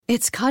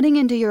It's cutting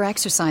into your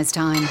exercise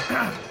time.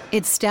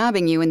 It's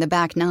stabbing you in the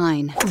back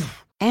nine.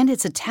 And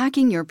it's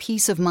attacking your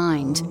peace of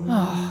mind.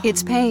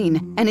 It's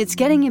pain, and it's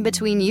getting in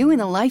between you and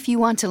the life you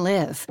want to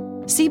live.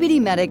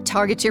 CBD Medic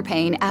targets your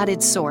pain at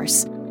its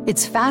source.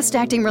 It's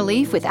fast-acting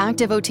relief with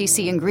active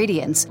OTC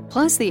ingredients,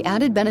 plus the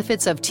added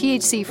benefits of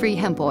THC-free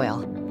hemp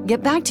oil.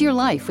 Get back to your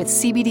life with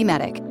CBD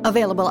Medic,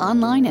 available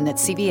online and at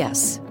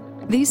CVS.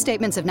 These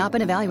statements have not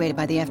been evaluated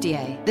by the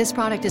FDA. This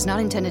product is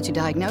not intended to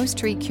diagnose,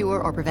 treat,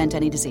 cure, or prevent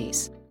any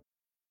disease.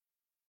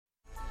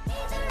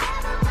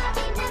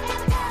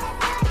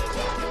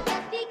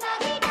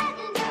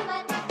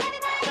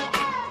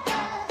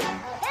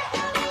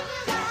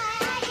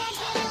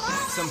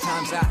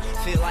 Sometimes I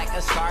feel like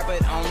a star,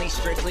 but only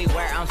strictly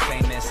where I'm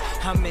famous.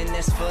 I'm in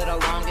this for the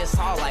longest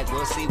haul, like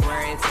we'll see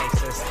where it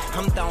takes us.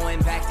 I'm throwing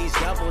back these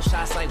double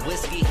shots like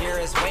whiskey here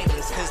is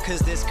weightless. Cause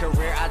this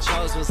career I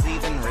chose was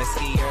even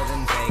riskier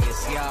than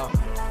Vegas, yo.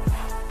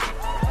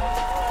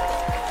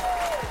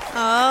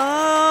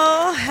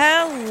 Oh,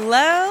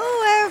 hello,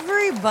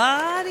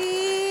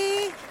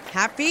 everybody.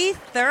 Happy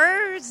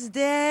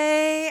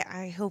Thursday.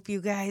 I hope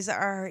you guys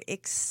are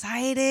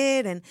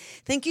excited, and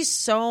thank you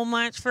so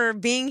much for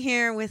being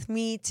here with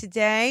me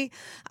today.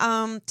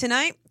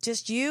 Tonight,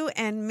 just you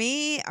and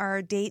me,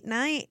 our date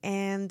night,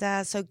 and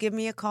so give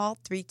me a call,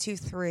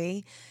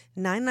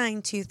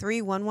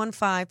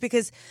 323-9923-115,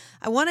 because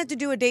I wanted to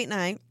do a date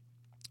night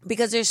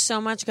because there's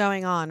so much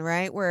going on,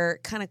 right? We're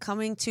kind of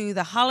coming to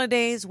the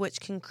holidays, which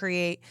can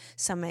create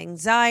some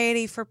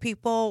anxiety for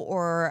people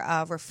or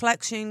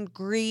reflection,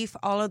 grief,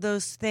 all of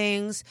those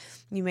things.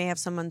 You may have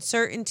some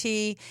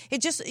uncertainty.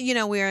 It just,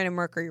 we're in a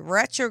Mercury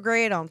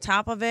retrograde on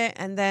top of it.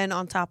 And then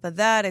on top of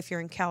that, if you're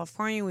in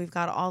California, we've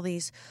got all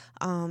these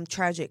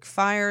tragic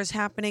fires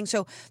happening.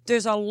 So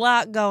there's a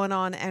lot going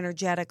on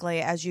energetically,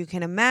 as you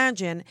can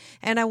imagine.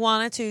 And I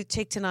wanted to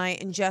take tonight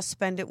and just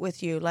spend it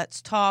with you. Let's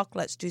talk.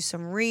 Let's do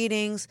some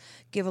readings.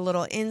 Give a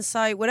little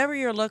insight. Whatever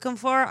you're looking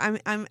for,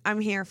 I'm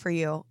here for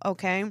you.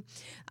 Okay.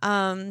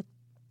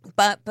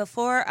 But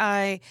before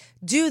I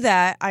do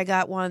that, I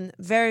got one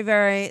very,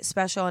 very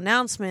special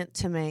announcement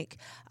to make.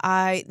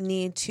 I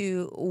need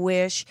to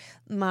wish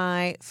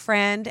my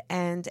friend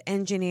and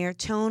engineer,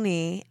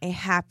 Tony, a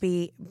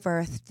happy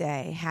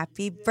birthday.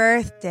 Happy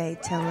birthday,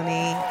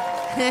 Tony.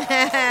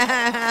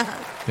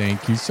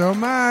 Thank you so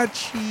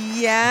much.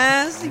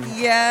 Yes.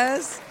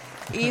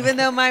 Even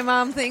though my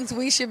mom thinks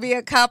we should be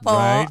a couple,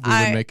 right? We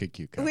would make a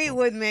cute couple. We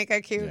would make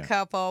a cute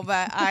couple,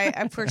 but I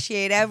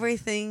appreciate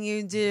everything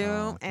you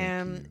do,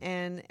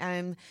 and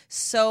I'm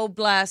so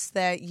blessed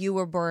that you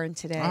were born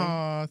today.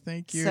 Oh,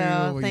 thank you.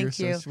 Thank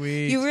you. So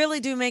sweet. You really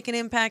do make an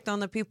impact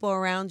on the people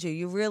around you.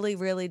 You really,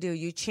 really do.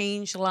 You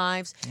change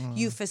lives.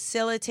 You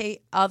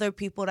facilitate other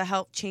people to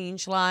help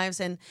change lives,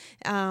 and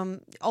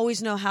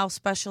always know how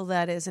special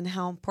that is and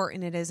how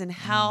important it is and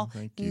how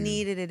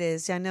needed it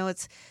is. I know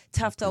it's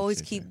tough to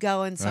always keep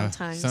going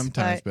sometimes.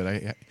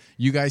 But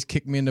you guys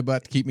kick me in the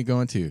butt to keep me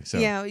going too. So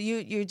yeah,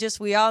 you just,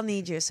 we all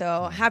need you.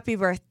 So happy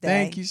birthday!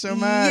 Thank you so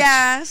much.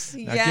 Yes,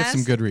 now give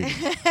some good reading.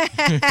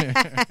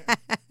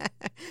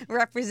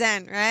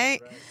 Represent, right?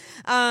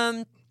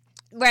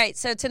 Right.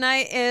 So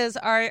tonight is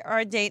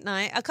our date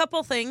night. A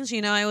couple things,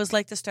 I always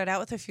like to start out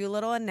with a few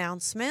little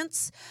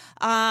announcements.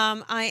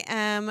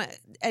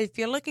 If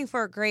you're looking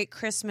for a great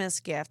Christmas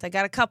gift, I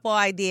got a couple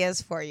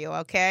ideas for you,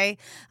 okay?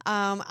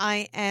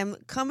 I am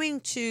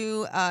coming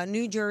to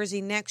New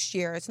Jersey next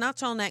year. It's not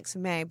till next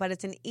May, but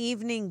it's an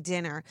evening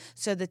dinner.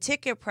 So the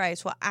ticket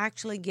price will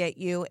actually get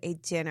you a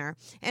dinner.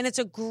 And it's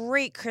a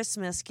great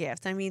Christmas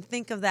gift. I mean,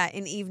 think of that,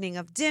 an evening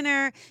of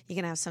dinner. You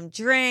can have some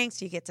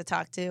drinks. You get to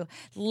talk to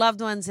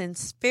loved ones in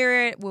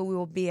spirit, where we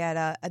will be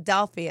at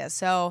Adelphia.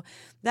 So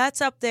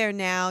that's up there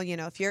now.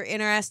 If you're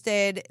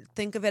interested,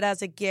 think of it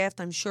as a gift.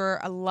 I'm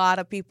sure a lot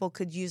of people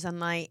could use a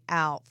night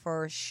out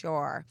for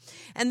sure.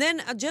 And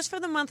then just for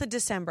the month of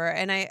December,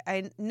 and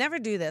I never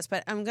do this,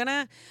 but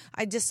I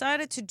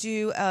decided to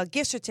do a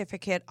gift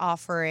certificate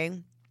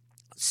offering.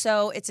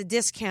 So it's a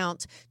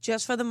discount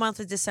just for the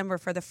month of December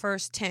for the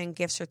first 10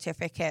 gift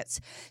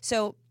certificates.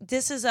 So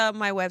this is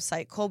my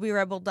website,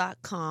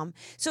 ColbyRebel.com.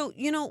 So,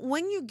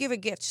 when you give a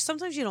gift,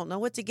 sometimes you don't know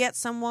what to get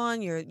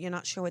someone. You're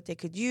not sure what they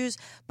could use.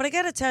 But I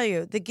got to tell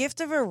you, the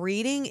gift of a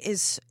reading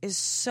is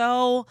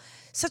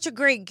such a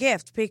great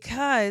gift,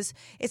 because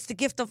it's the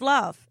gift of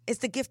love. It's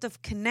the gift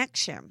of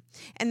connection.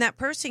 And that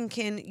person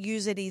can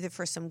use it either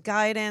for some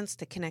guidance,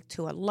 to connect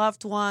to a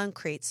loved one,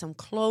 create some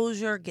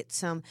closure, get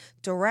some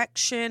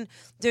direction.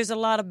 There's a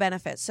lot of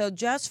benefits. So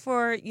just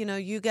for,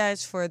 you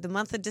guys, for the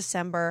month of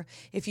December,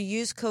 if you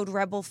use code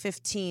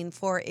REBEL15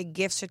 for a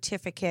gift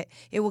certificate,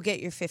 it will get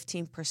you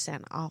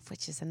 15% off,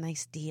 which is a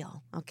nice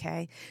deal.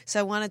 Okay. So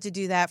I wanted to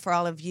do that for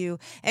all of you.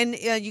 And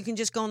you can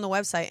just go on the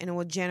website and it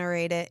will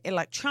generate it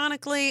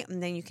electronically.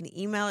 And then you can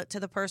email it to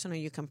the person, or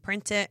you can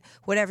print it,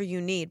 whatever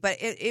you need. But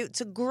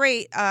it's a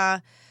great,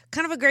 kind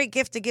of a great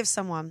gift to give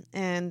someone,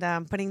 and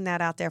putting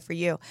that out there for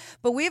you.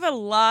 But we have a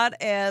lot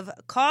of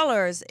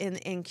callers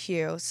in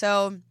queue.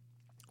 So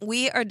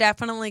we are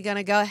definitely going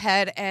to go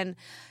ahead and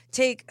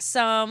take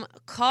some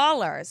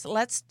callers.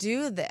 Let's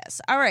do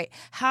this. All right.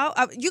 How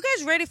you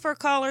guys ready for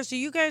callers? Are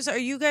you guys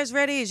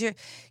ready? Is your,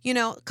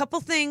 a couple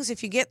things.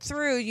 If you get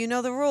through, you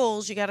know the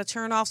rules. You got to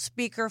turn off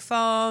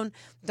speakerphone.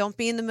 Don't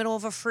be in the middle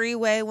of a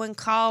freeway when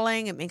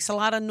calling. It makes a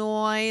lot of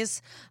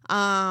noise.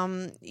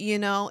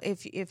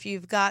 If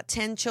you've got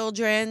 10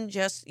 children,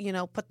 just,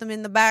 put them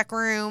in the back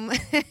room.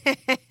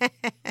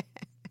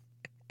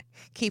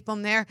 Keep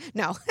them there.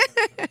 No,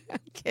 I'm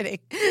kidding.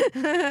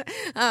 I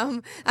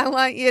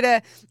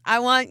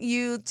want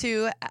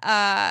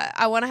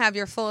to have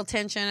your full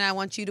attention. I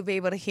want you to be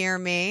able to hear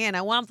me, and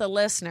I want the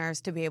listeners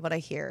to be able to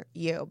hear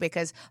you,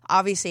 because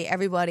obviously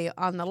everybody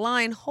on the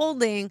line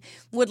holding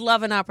would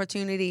love an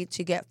opportunity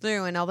to get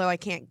through. And although I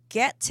can't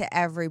get to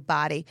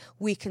everybody,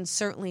 we can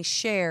certainly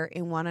share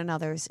in one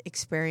another's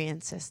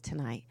experiences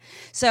tonight.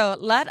 So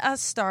let us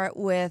start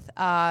with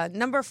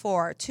number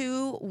 4,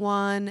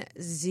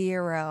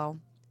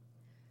 210.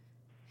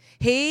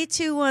 Hey,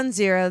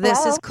 210.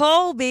 This is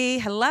Colby.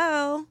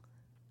 Hello.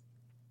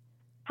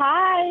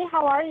 Hi,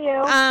 how are you?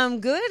 I'm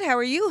good. How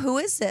are you? Who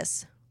is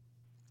this?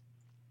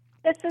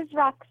 This is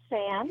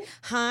Roxanne.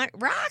 Hi,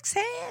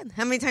 Roxanne.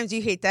 How many times do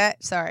you hate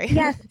that? Sorry.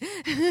 Yes.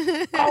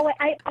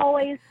 I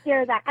always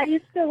hear that. I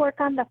used to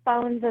work on the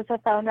phones as a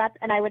phone rep,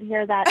 and I would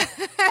hear that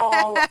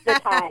all the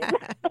time.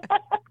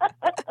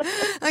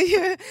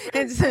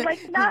 I'm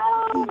like,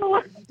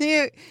 no.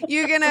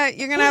 You're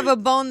gonna have a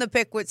bone to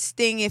pick with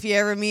Sting if you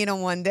ever meet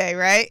him one day,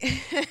 right?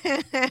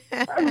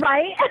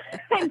 Right.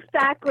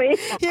 Exactly.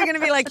 You're gonna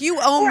be like, you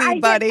owe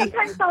me, buddy.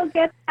 Sometimes I'll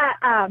get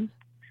that.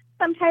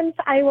 Sometimes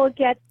I will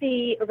get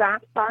the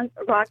rap song,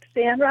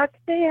 Roxanne.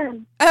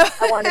 I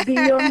want to be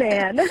your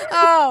man.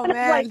 Oh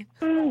man. Like,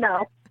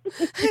 no.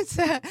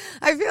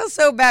 I feel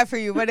so bad for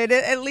you, but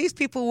at least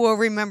people will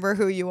remember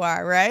who you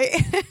are, right?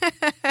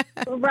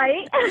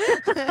 Right?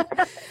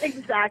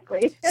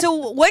 Exactly. So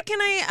what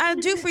can I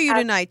do for you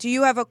tonight? Do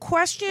you have a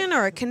question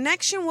or a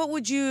connection? What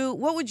would you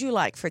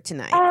like for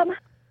tonight?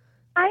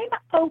 I'm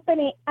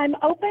open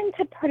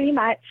to pretty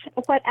much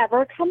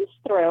whatever comes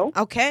through.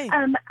 Okay.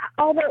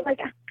 Although,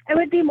 I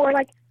would be more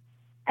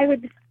I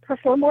would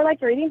prefer more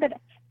reading, but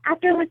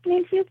after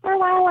listening to you for a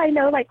while, I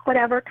know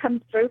whatever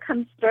comes through,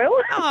 comes through.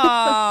 Oh,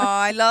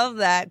 I love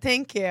that.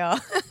 Thank you.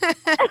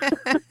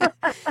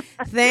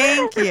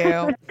 Thank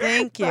you.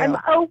 I'm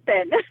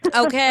open.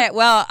 Okay.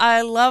 Well,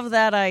 I love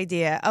that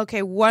idea.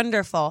 Okay.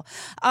 Wonderful.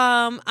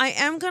 I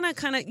am going to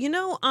kind of,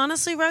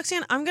 honestly,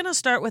 Roxanne, I'm going to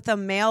start with a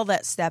male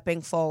that's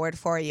stepping forward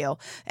for you.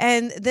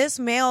 And this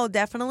male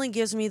definitely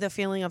gives me the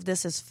feeling of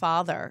this is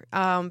father,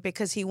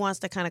 because he wants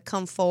to kind of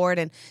come forward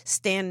and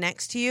stand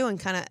next to you and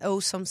kind of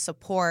owe some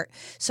support.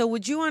 So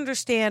would you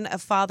understand a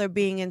father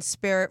being in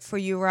spirit for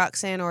you,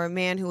 Roxanne, or a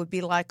man who would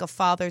be like a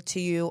father to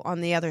you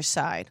on the other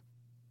side?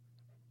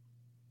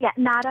 Yeah,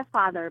 not a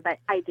father, but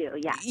I do,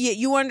 yeah. Yeah,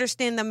 you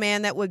understand the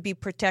man that would be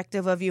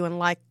protective of you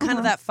and kind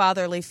of that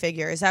fatherly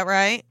figure. Is that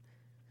right?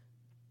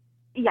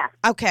 Yeah.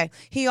 Okay.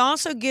 He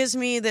also gives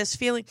me this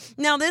feeling.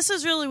 Now, this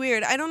is really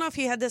weird. I don't know if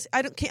he had this.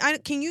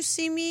 Can you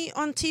see me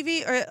on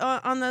TV or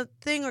on the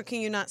thing, or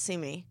can you not see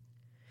me?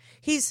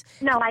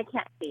 No, I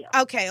can't see you.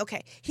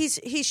 Okay.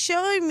 He's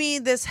showing me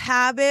this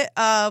habit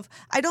of,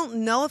 I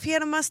don't know if he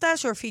had a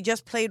mustache or if he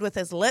just played with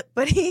his lip,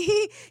 but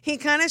he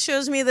kind of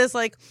shows me this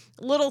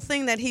little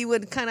thing that he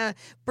would kind of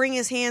bring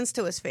his hands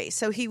to his face.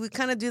 So he would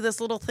kind of do this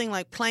little thing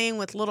playing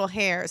with little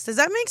hairs. Does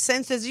that make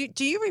sense?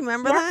 Do you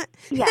remember that?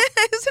 Yeah.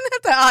 Isn't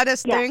that the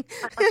oddest thing?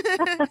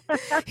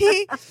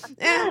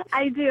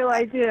 I do.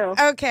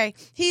 Okay.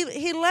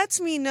 He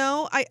lets me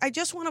know. I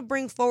just want to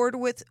bring forward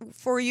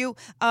for you.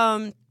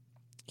 I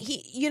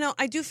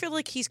do feel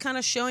like he's kind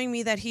of showing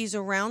me that he's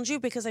around you,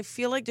 because I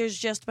feel like there's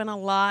just been a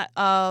lot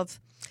of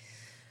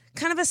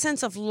kind of a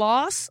sense of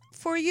loss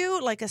for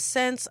you, like a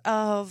sense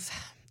of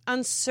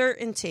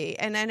uncertainty.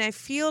 And I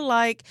feel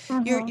like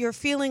you're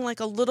feeling like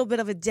a little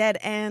bit of a dead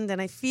end.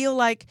 And I feel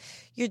like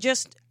you're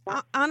just,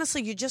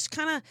 honestly, you're just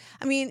kind of,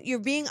 you're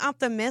being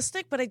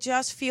optimistic, but I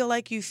just feel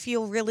like you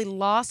feel really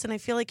lost. And I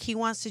feel like he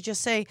wants to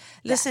just say,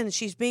 listen,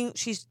 she's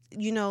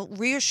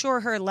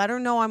reassure her, let her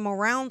know I'm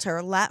around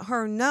her, let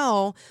her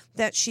know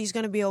that she's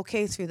going to be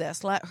okay through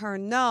this. Let her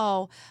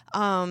know,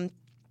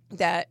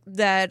 that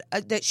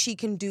she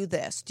can do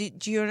this. Do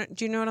you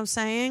know what I'm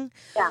saying?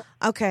 Yeah.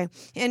 Okay.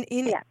 And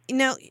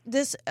now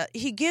this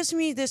he gives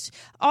me this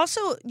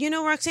also.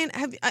 Roxanne,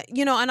 and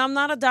I'm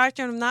not a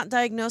doctor, and I'm not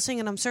diagnosing,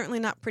 and I'm certainly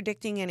not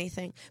predicting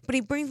anything. But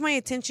he brings my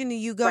attention to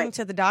you going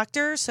to the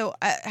doctor. So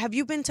have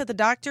you been to the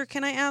doctor?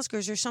 Can I ask, or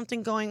is there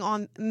something going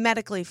on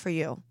medically for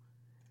you?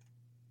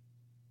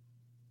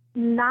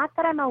 Not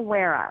that I'm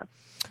aware of.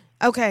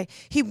 Okay.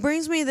 He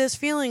brings me this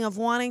feeling of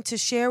wanting to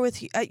share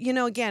with you.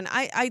 Again,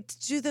 I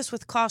do this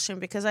with caution,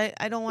 because I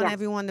don't want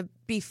everyone to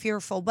be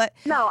fearful. But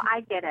No,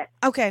 I get it.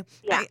 okay,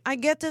 Yeah. I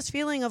get this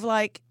feeling of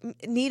like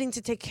needing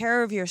to take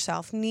care of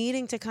yourself,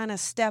 needing to kind of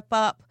step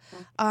up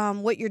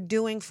what you're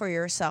doing for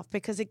yourself,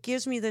 because it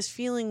gives me this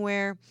feeling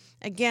where,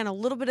 again, a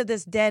little bit of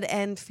this dead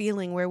end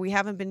feeling where we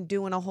haven't been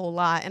doing a whole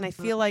lot. And I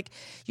feel like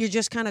you're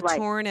just kind of Right.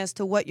 torn as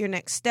to what your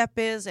next step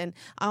is. And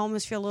I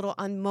almost feel a little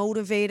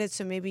unmotivated.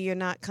 So maybe you're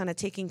not kind of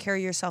taking care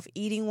of yourself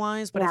eating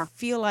wise, but I Yeah.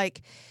 feel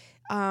like,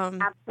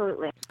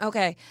 Absolutely.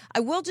 okay,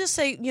 I will just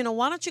say,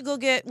 why don't you go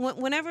get,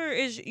 whenever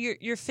is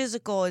your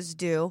physical is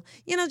due,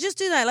 just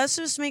do that. Let's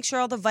just make sure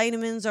all the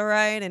vitamins are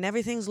right and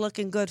everything's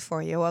looking good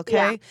for you,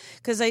 okay?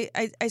 Because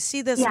I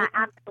see this. Yeah,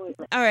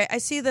 absolutely. All right, I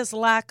see this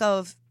lack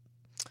of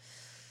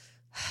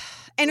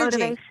energy.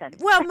 Motivation.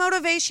 Well,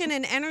 motivation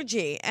and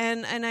energy,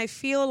 and I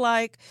feel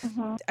like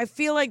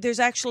there's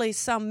actually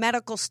some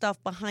medical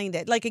stuff behind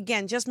it. Like,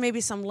 again, just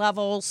maybe some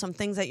levels, some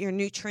things that your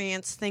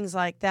nutrients, things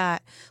like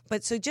that.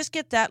 But so just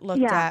get that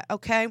looked at,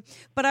 okay?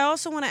 But I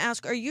also want to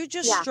ask, are you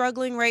just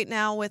struggling right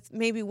now with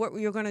maybe what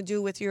you're going to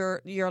do with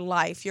your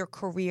life, your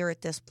career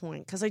at this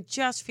point? Because I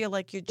just feel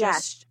like you're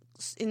just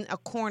in a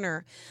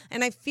corner,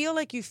 and I feel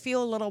like you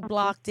feel a little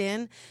blocked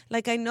in.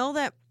 Like, I know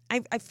that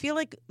I feel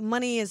like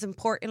money is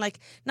important. Like,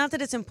 not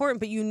that it's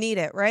important, but you need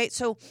it, right?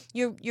 So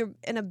you're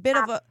in a bit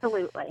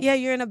Absolutely.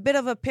 you're in a bit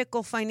of a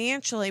pickle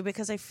financially,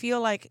 because I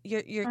feel like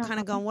you're kind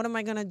of going, what am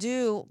I going to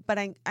do? But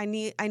I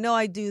know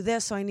I do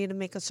this, so I need to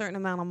make a certain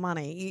amount of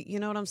money.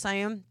 You know what I'm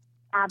saying?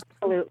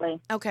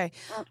 Absolutely. Okay.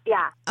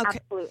 Yeah, Okay.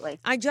 absolutely.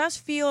 I just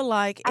feel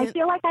like I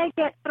feel like I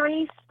get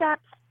 3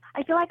 steps.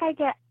 I feel like I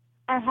get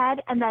ahead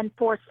and then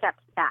 4 steps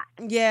back.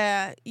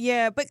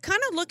 Yeah, but kind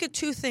of look at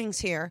 2 things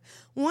here.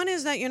 One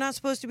is that you're not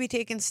supposed to be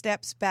taking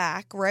steps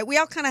back, right? We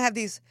all kind of have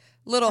these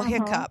little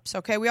hiccups,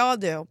 okay? We all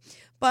do.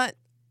 But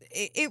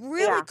it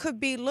really could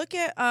be, look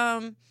at,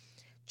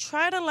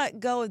 try to let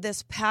go of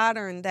this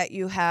pattern that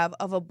you have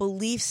of a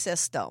belief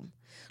system.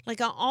 Like,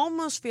 I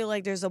almost feel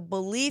like there's a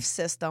belief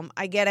system.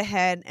 I get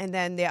ahead, and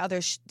then the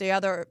other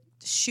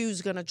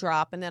shoe's going to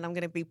drop, and then I'm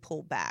going to be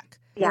pulled back.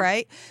 Yeah.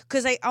 Right?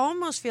 Because I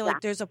almost feel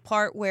like there's a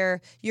part where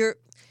you're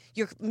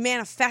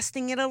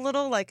manifesting it a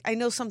little. Like, I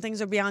know some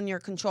things are beyond your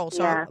control,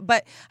 so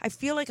but I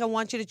feel like I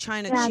want you to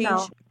try to change.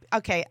 No.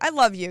 Okay, I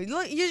love you.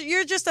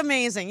 You're just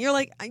amazing. You're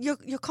like,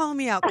 you're calling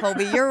me out,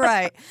 Colby. You're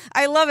right.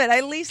 I love it. I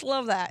at least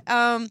love that.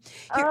 I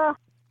know.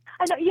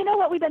 You know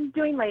what we've been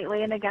doing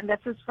lately, and again, this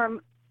is from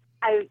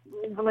I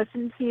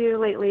listened to you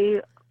lately,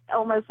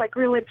 almost like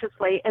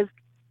religiously, is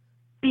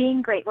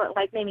being grateful,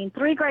 like naming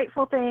 3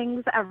 grateful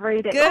things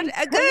every day. Good,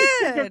 Like,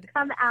 good. to just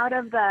come out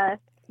of the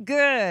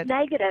Good.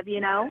 negative,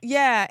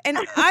 Yeah, and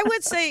I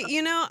would say,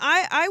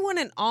 I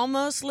wouldn't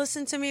almost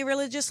listen to me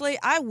religiously.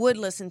 I would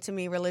listen to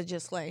me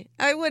religiously.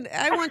 I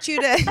want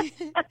you to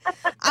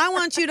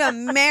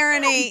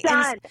marinate.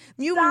 Done.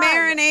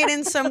 Marinate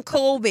in some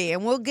Colby,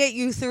 and we'll get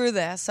you through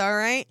this, all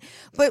right?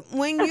 But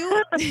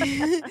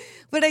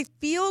but I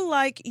feel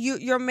like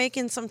you're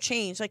making some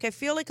change. Like, I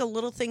feel like a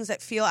little things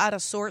that feel out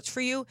of sorts for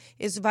you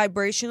is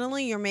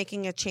vibrationally you're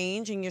making a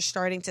change, and you're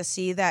starting to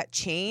see that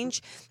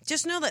change.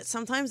 Just know that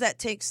sometimes that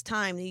takes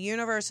time. The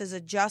universe is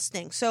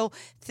adjusting. So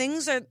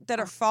things that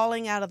are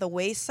falling out of the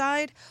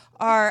wayside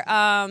are,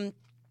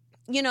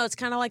 it's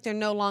kind of like they're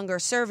no longer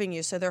serving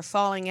you. So they're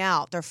falling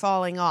out. They're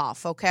falling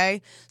off.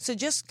 Okay. So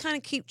just kind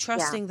of keep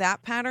trusting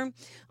that pattern.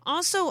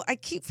 Also, I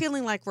keep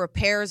feeling like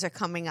repairs are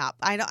coming up.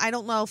 I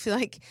don't know if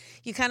like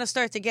you kind of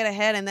start to get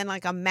ahead and then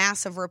like a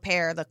massive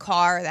repair, the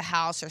car, the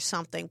house or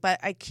something.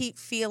 But I keep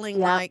feeling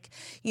like,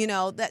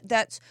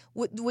 that's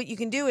what you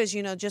can do is,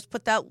 just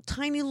put that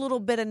tiny little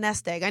bit of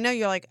nest egg. I know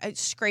you're like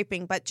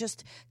scraping, but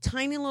just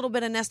tiny little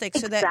bit of nest egg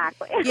so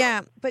Exactly.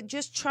 that, but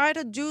just try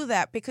to do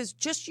that, because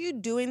just you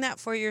doing that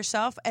for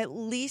yourself, at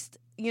least,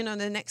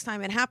 the next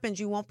time it happens,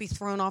 you won't be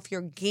thrown off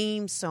your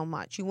game so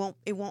much. It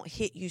won't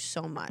hit you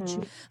so much.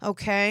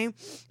 Okay.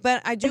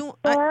 But I do.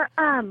 Or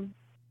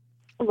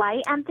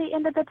light at the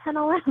end of the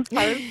tunnel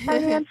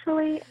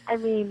financially. I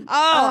mean.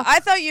 I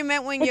thought you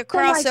meant when you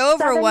cross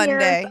over one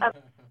day. Of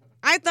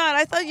I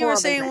thought you were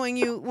saying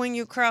horrible when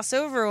you cross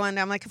over one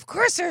day. I'm like, of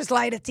course there's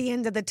light at the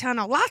end of the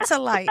tunnel. Lots of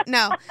light.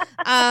 No.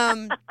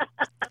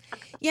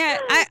 Yeah,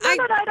 I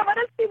don't want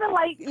to see the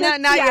light. No,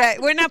 not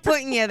yet. We're not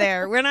putting you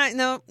there. We're not.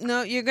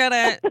 No. You're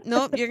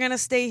gonna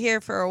stay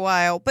here for a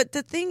while. But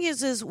the thing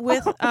is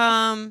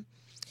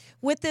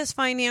with this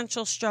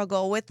financial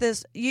struggle, with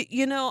this,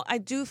 I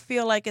do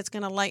feel like it's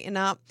going to lighten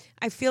up.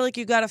 I feel like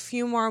you got a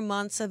few more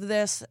months of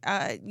this.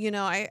 I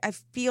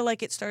feel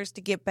like it starts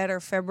to get better.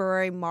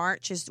 February,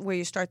 March is where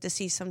you start to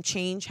see some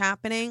change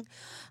happening.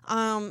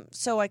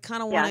 So I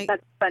kind of want to. Yeah,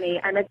 that's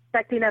funny. I'm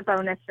expecting a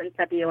bonus in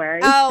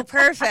February. Oh,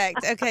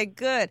 perfect. Okay,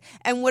 good.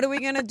 And what are we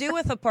going to do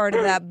with a part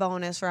of that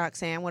bonus,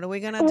 Roxanne? What are we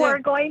going to do? We're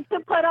going to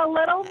put a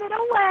little bit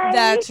away.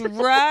 That's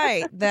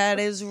right. That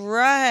is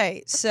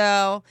right.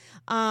 So,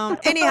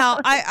 anyhow,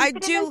 I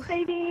do.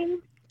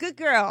 Savings. Good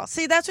girl.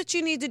 See, that's what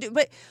you need to do.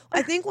 But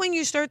I think when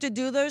you start to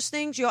do those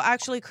things, you'll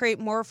actually create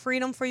more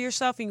freedom for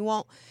yourself, and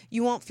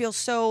you won't feel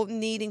so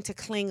needing to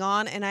cling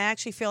on. And I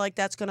actually feel like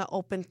that's going to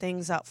open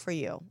things up for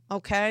you.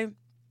 Okay.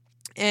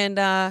 And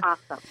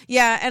Awesome.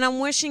 yeah, and I'm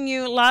wishing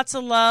you lots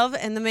of love.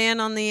 And the man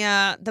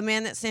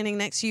that's standing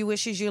next to you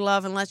wishes you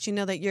love and lets you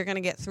know that you're going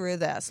to get through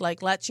this.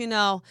 Like, lets you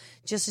know,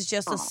 it's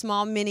just a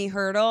small mini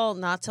hurdle,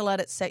 not to let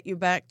it set you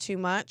back too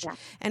much. Yeah.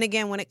 And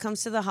again, when it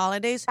comes to the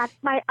holidays, That's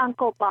my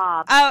Uncle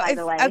Bob, by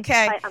the way.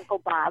 okay. My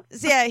Uncle Bob.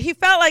 yeah, he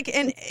felt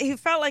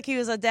like he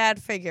was a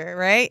dad figure,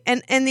 right?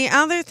 And the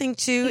other thing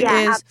too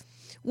Yeah, is.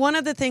 One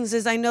of the things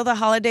is I know the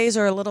holidays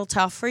are a little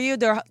tough for you.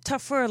 They're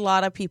tough for a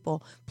lot of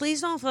people.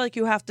 Please don't feel like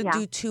you have to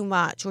do too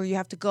much or you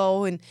have to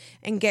go and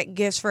get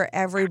gifts for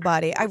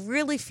everybody. I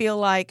really feel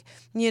like,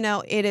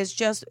 it is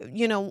just,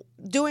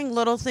 doing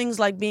little things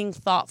like being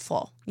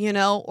thoughtful,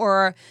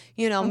 or,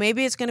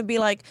 maybe it's going to be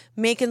like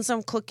making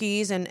some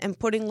cookies and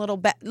putting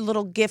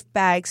little gift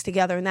bags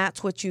together, and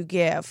that's what you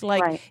give.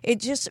 Like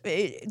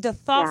the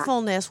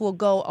thoughtfulness will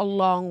go a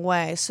long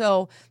way.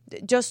 So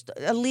just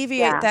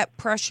alleviate that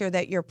pressure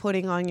that you're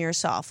putting on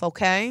yourself,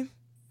 okay?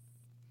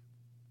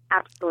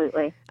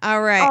 Absolutely.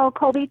 All right. Oh,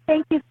 Colby,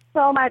 thank you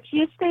so much.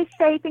 You stay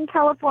safe in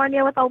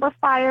California with all the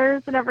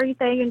fires and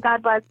everything, and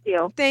God bless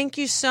you. Thank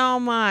you so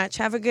much.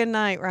 Have a good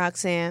night,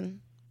 Roxanne.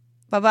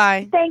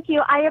 Bye-bye. Thank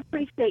you. I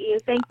appreciate you.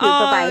 Thank you.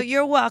 Oh, Bye-bye.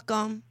 you're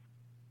welcome.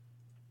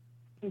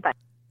 Bye.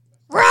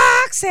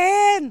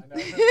 Roxanne!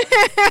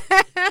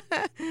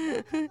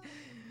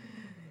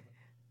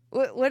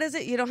 What is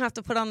it? You don't have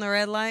to put on the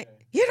red light?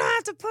 You don't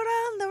have to put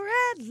on the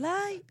red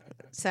light.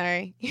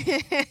 Sorry. We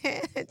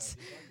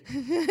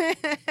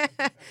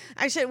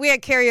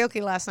had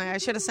karaoke last night. I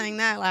should have sang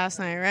that last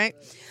night, right?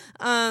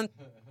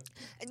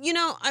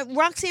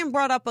 Roxanne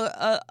brought up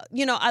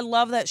I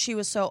love that she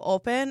was so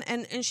open,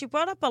 and she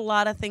brought up a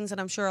lot of things that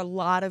I'm sure a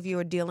lot of you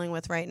are dealing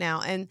with right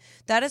now, and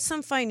that is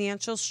some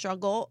financial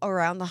struggle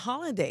around the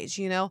holidays.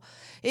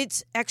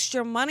 It's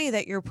extra money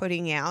that you're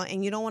putting out,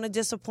 and you don't want to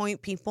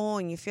disappoint people,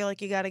 and you feel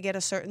like you got to get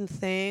a certain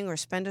thing or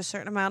spend a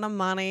certain amount of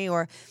money,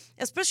 or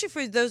especially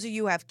for those of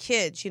you who have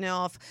kids,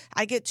 if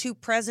I get 2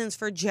 presents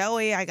for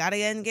Joey, I got to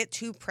then get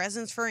 2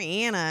 presents for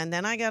Anna, and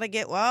then I got to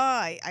get,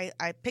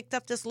 I picked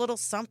up this little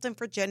something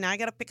for Jen, now I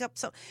got to pick up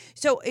some.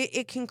 So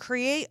it can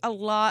create a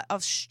lot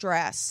of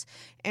stress.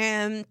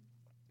 And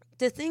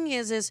the thing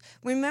is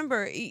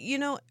remember,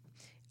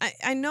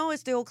 I know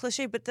it's the old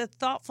cliche, but the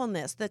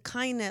thoughtfulness, the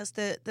kindness,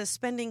 the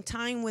spending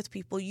time with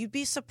people, you'd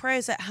be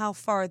surprised at how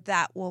far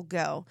that will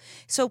go.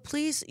 So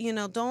please,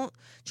 don't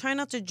try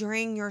not to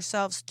drain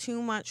yourselves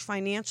too much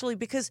financially,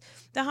 because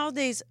the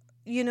holidays,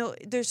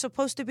 they're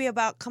supposed to be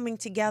about coming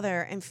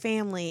together and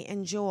family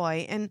and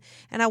joy. And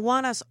I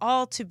want us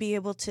all to be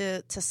able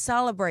to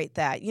celebrate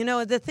that.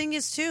 The thing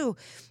is too,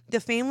 the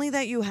family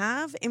that you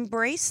have,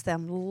 embrace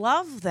them,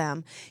 love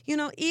them,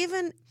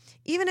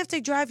 even if they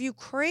drive you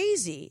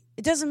crazy,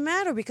 it doesn't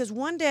matter, because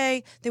one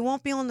day they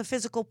won't be on the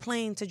physical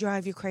plane to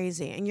drive you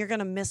crazy, and you're going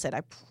to miss it.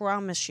 I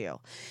promise you.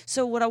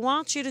 So what I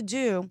want you to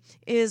do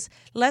is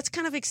let's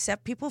kind of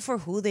accept people for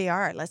who they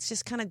are. Let's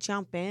just kind of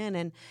jump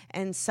in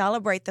and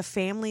celebrate the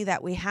family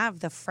that we have,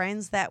 the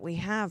friends that we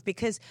have,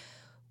 because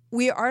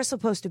we are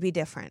supposed to be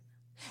different.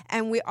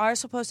 And we are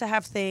supposed to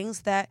have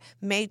things that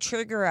may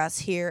trigger us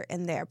here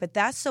and there. But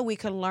that's so we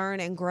can learn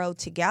and grow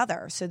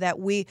together, so that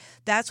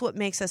that's what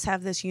makes us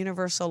have this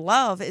universal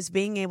love, is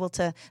being able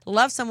to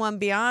love someone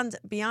beyond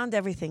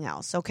everything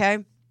else,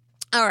 okay?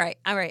 All right.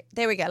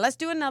 There we go. Let's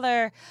do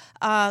another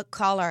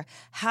caller.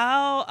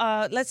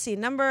 Let's see,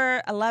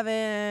 number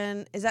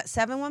 11, is that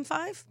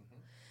 715?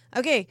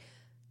 Okay.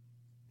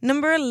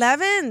 Number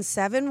 11,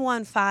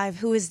 715.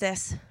 Who is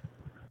this?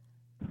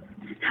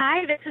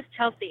 Hi, this is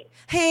Chelsea.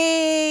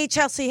 Hey,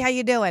 Chelsea, how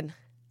you doing?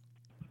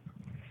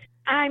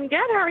 I'm good.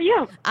 How are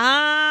you?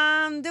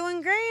 I'm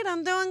doing great.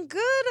 I'm doing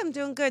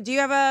good. Do you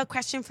have a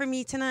question for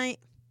me tonight?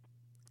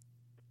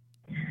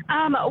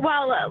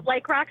 Well,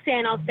 like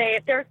Roxanne, I'll say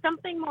if there's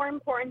something more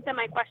important than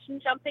my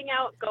question jumping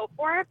out, go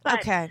for it.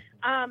 But, okay.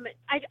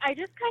 I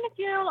just kind of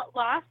feel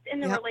lost in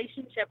the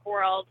relationship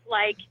world.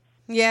 Like,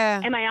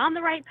 am I on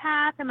the right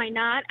path? Am I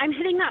not? I'm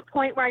hitting that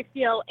point where I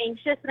feel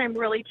anxious, and I'm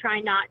really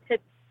trying not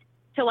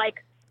to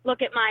like,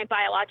 look at my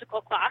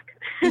biological clock.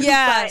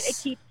 Yes. But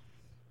it keeps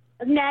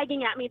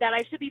nagging at me that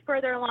I should be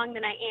further along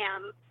than I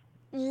am.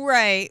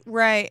 Right.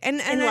 And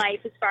in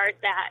life, as far as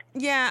that.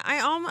 Yeah,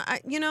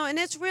 and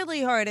it's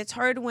really hard. It's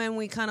hard when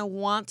we kind of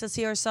want to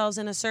see ourselves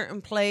in a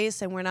certain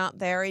place and we're not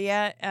there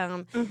yet.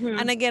 And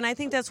again, I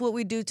think that's what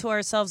we do to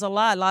ourselves a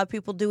lot. A lot of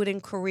people do it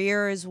in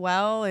career as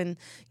well. And,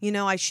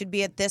 I should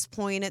be at this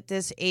point at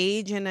this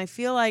age. And I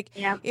feel like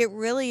it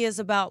really is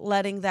about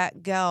letting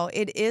that go.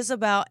 It is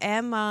about,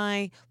 am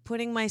I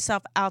putting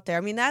myself out there?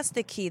 I mean, that's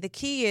the key. The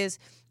key is,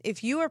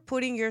 if you are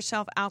putting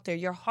yourself out there,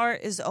 your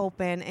heart is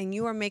open, and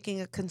you are making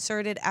a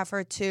concerted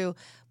effort to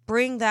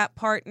bring that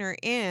partner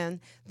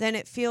in, then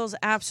it feels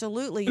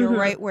absolutely you're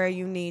right where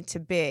you need to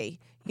be,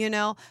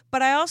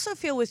 But I also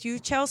feel with you,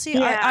 Chelsea,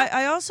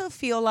 I also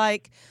feel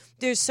like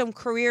there's some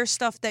career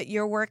stuff that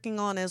you're working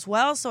on as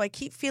well. So I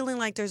keep feeling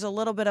like there's a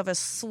little bit of a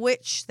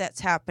switch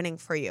that's happening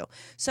for you.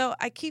 So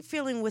I keep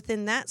feeling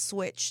within that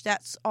switch,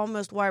 that's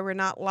almost why we're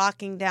not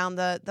locking down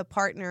the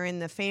partner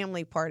and the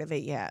family part of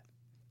it yet.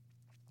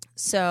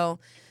 So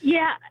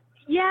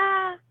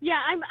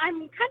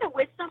I'm kind of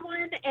with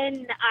someone,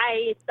 and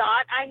I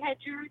thought I had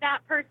drew that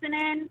person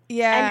in,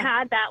 Yeah. and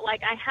had that,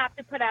 like, I have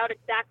to put out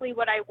exactly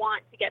what I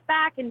want to get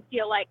back and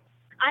feel like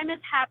I'm as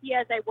happy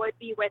as I would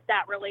be with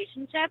that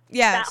relationship.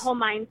 Yes. That whole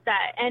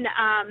mindset. And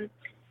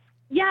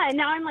and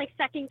now I'm like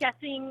second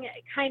guessing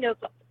kind of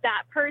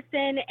that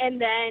person,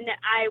 and then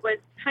I was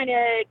kind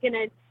of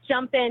gonna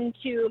jump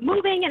into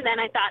moving, and then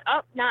I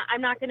thought,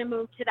 I'm not gonna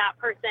move to that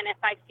person if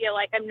I feel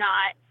like I'm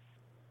not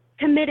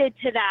committed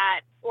to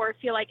that or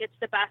feel like it's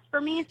the best for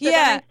me. So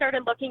then I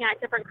started looking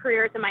at different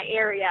careers in my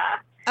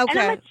area. Okay. And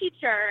I'm a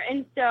teacher,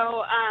 and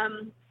so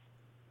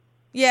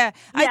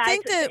I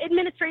think it's that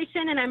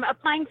administration, and I'm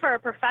applying for a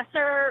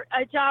professor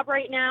job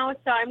right now.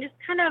 So I'm just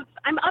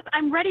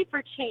I'm ready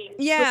for change.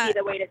 Yeah. Would be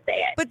the way to say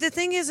it. But the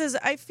thing is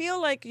I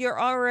feel like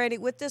you're already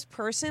with this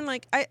person.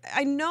 Like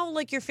I know,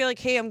 like you feel like,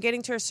 hey, I'm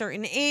getting to a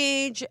certain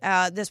age.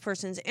 This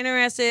person's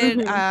interested.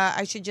 Mm-hmm.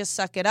 I should just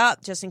suck it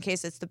up just in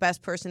case it's the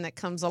best person that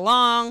comes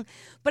along.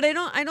 But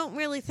I don't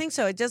really think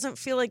so. It doesn't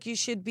feel like you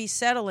should be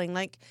settling.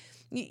 Like,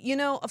 you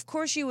know, of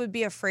course you would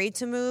be afraid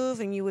to move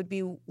and you would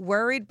be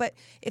worried. But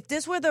if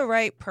this were the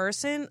right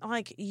person,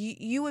 like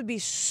you would be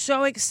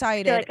so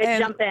excited. I could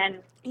jump in.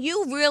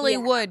 You really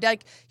would.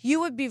 Like, you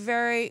would be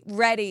very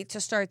ready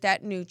to start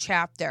that new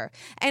chapter.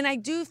 And I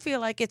do feel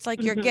like it's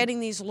like you're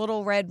getting these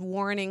little red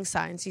warning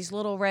signs, these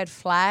little red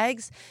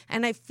flags.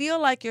 And I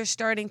feel like you're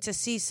starting to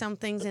see some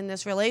things in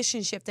this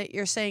relationship that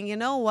you're saying, you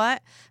know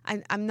what?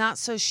 I'm not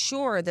so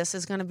sure this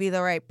is going to be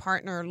the right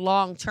partner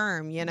long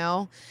term, you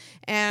know?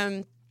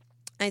 And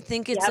I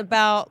think it's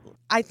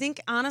I think,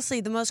 honestly,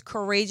 the most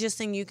courageous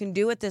thing you can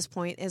do at this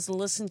point is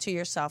listen to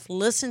yourself.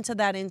 Listen to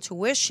that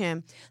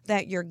intuition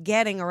that you're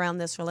getting around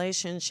this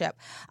relationship.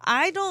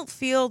 I don't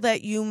feel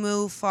that you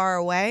move far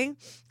away.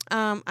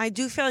 I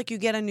do feel like you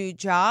get a new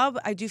job.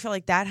 I do feel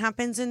like that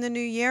happens in the new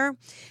year.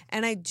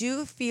 And I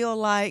do feel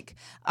like,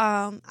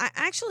 I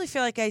actually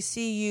feel like I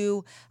see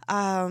you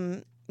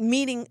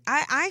meeting.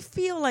 I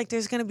feel like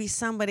there's going to be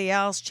somebody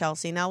else,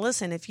 Chelsea. Now,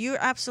 listen, if you're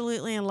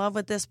absolutely in love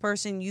with this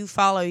person, you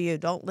follow you.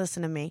 Don't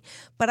listen to me.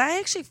 But I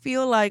actually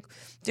feel like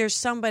there's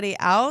somebody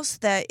else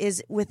that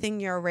is within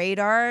your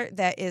radar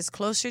that is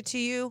closer to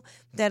you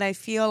that I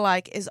feel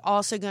like is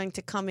also going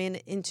to come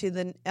into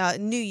the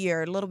new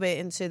year, a little bit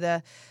into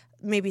the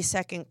maybe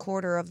second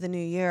quarter of the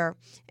new year.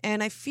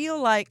 And I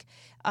feel like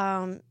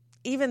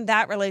even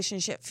that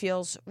relationship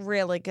feels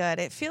really good.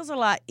 It feels a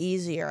lot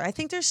easier. I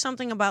think there's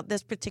something about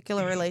this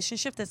particular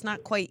relationship that's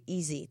not quite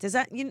easy. Does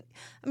that,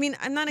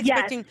 I'm not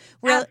expecting.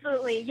 Yes,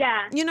 absolutely,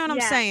 yeah. You know what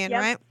I'm saying,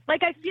 right?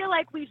 Like, I feel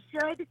like we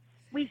should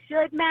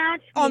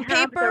match. On we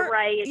have paper, the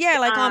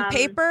right, on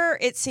paper,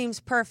 it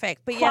seems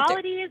perfect. But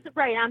qualities,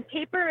 right, on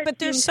paper, but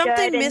there's seems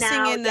something good,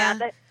 missing now, in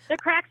the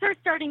cracks are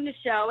starting to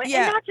show. And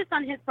not just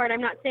on his part. I'm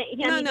not saying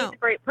he's a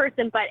great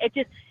person, but it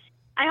just,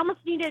 I almost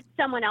needed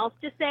someone else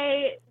to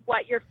say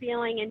what you're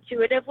feeling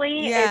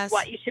intuitively is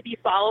what you should be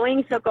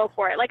following, so go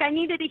for it. Like, I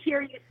needed to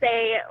hear you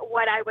say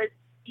what I was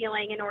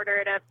feeling in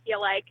order to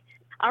feel like,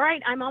 all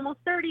right, I'm almost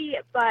 30,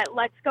 but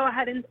let's go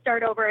ahead and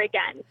start over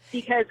again,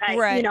 because I'm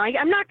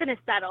not going to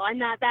settle. I'm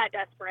not that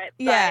desperate.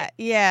 But,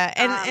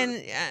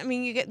 and I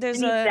mean, you get there's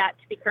that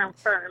to be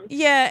confirmed.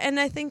 Yeah, and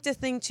I think the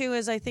thing too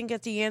is I think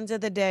at the end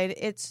of the day,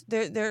 it's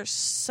there's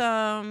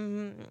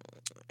some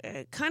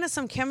kind of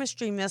some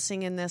chemistry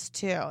missing in this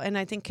too, and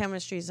I think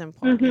chemistry is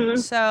important.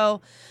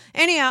 So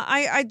anyhow,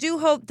 I do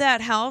hope that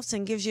helps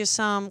and gives you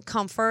some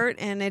comfort,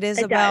 and it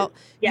about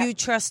you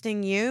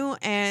trusting you.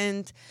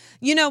 And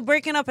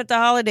breaking up at the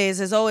holidays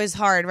is always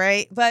hard,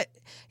 right? But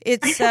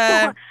it's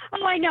I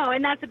know,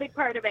 and that's a big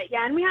part of it.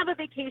 And we have a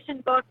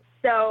vacation booked,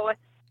 so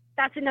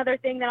that's another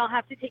thing that I'll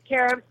have to take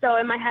care of. So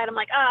in my head, I'm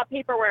like,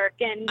 paperwork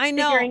and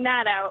figuring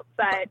that out.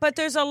 But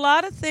there's a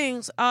lot of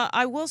things.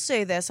 I will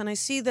say this, and I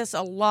see this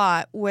a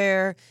lot,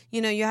 where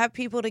you have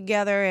people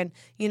together, and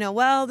we've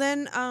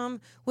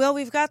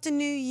got the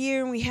new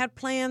year, and we had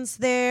plans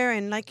there,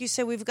 and like you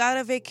said, we've got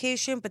a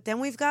vacation, but then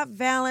we've got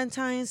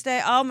Valentine's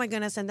Day. Oh my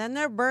goodness! And then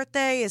their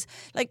birthday is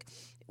like.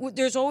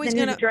 There's always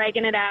going to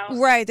dragging it out.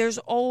 Right. There's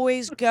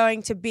always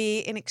going to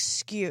be an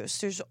excuse.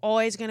 There's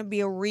always going to be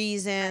a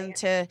reason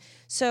to.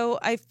 So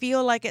I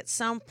feel like at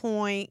some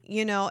point,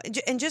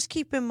 and just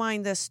keep in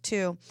mind this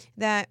too,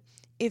 that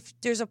if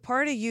there's a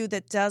part of you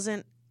that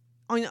doesn't,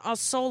 on a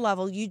soul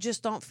level, you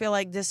just don't feel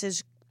like this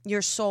is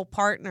your soul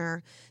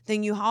partner,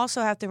 then you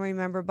also have to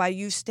remember, by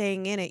you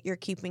staying in it, you're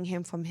keeping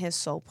him from his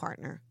soul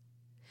partner.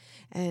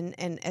 And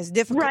as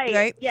difficult,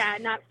 right? Yeah,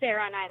 not fair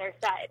on either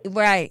side.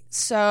 Right.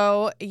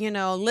 So,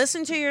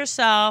 listen to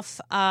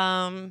yourself,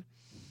 and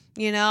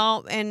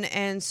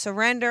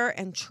surrender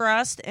and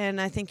trust, and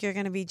I think you're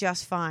going to be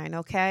just fine,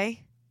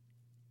 okay?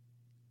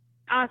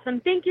 Awesome.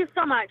 Thank you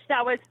so much.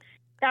 That was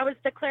That was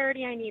the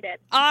clarity I needed.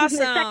 Awesome.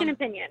 Second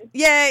opinion.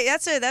 Yeah,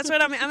 that's it. That's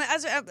what I mean.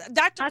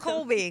 Dr. Awesome.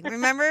 Colby.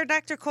 Remember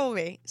Dr.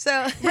 Colby? So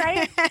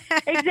right?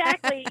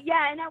 Exactly.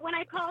 Yeah, and when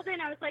I called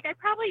in, I was like, I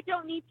probably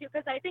don't need to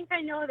because I think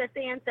I know this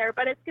answer,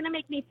 but it's going to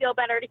make me feel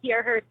better to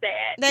hear her say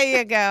it. There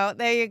you go.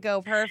 There you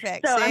go.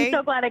 Perfect. So See? I'm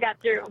so glad I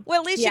got through.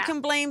 Well, at least you can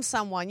blame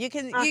someone. You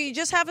can. You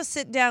just have a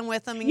sit down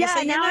with them and you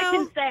say, now I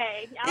can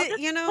say, I'll just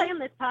play on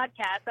this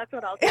podcast. That's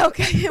what I'll do.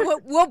 Okay.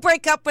 We'll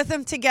break up with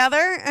them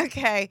together.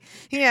 Okay.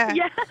 Yeah.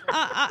 Yeah.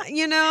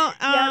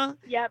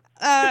 Yep.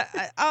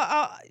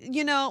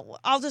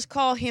 I'll just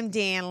call him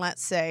Dan,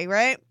 let's say,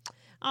 right?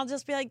 I'll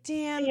just be like,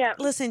 Dan,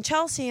 listen,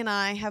 Chelsea and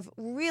I have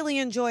really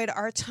enjoyed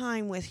our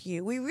time with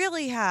you. We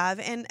really have.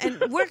 And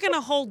we're going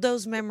to hold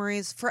those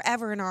memories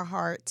forever in our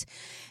heart.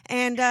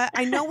 And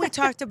I know we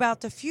talked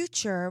about the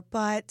future,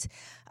 but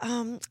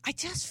I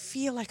just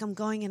feel like I'm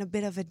going in a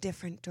bit of a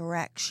different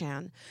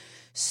direction.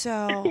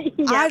 So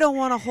I don't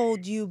want to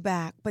hold you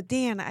back. But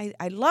Dan,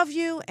 I love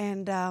you,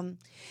 and and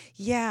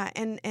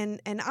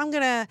I'm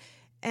gonna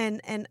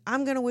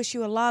I'm gonna wish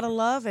you a lot of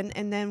love,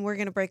 and then we're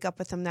gonna break up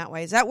with him that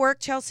way. Does that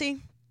work,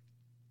 Chelsea?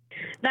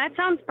 That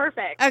sounds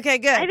perfect. Okay,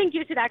 good. I think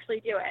you should actually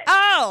do it.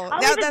 Oh,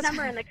 I'll leave his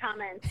number in the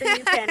comments, so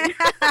you can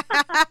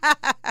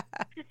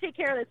just take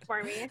care of this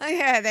for me.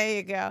 Yeah, there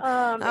you go.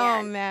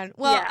 Oh man.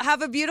 Well,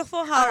 have a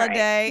beautiful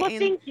holiday. Right. Well,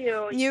 thank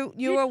you.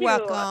 You are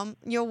welcome.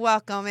 You're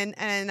welcome,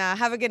 and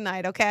have a good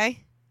night.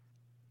 Okay.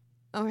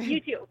 All right. You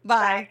too.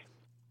 Bye.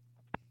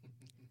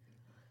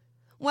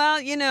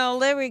 Well,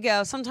 there we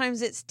go.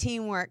 Sometimes it's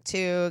teamwork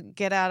to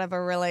get out of a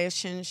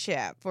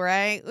relationship,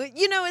 right?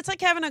 It's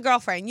like having a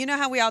girlfriend. You know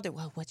how we all do.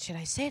 Well, what should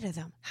I say to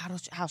them?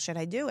 How should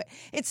I do it?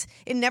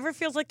 It never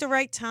feels like the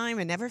right time.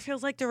 It never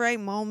feels like the right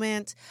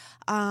moment.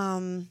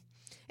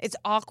 It's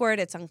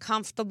awkward. It's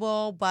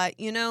uncomfortable. But,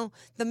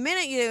 the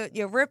minute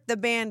you rip the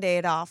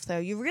Band-Aid off, though,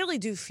 you really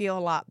do feel a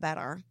lot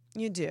better.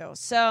 You do.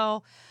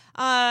 So,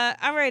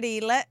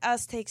 alrighty, let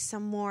us take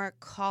some more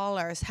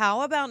callers.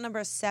 How about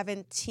number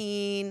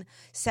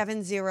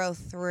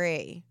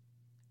 17703?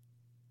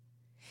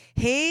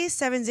 Hey,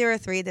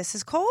 703, this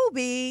is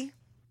Colby.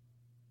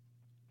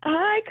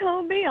 Hi,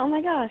 Colby. Oh,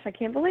 my gosh, I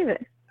can't believe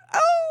it.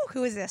 Oh,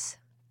 who is this?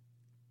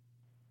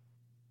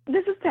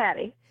 This is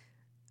Patty.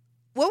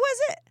 What was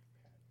it?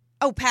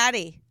 Oh,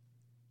 Patty.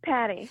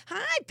 Patty.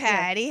 Hi,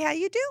 Patty. Yes. How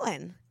you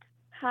doing?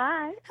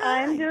 Hi.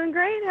 I'm doing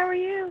great. How are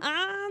you?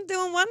 I'm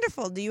doing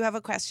wonderful. Do you have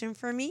a question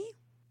for me?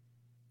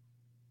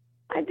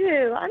 I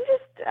do. I'm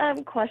just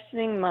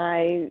questioning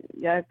my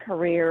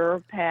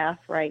career path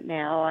right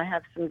now. I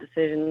have some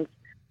decisions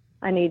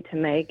I need to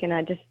make, and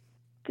I just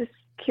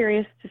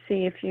curious to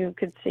see if you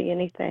could see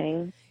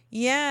anything.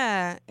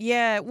 Yeah.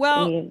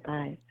 Well, any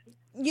advice?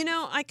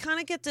 I kind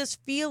of get this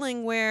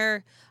feeling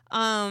where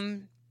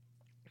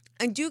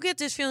I do get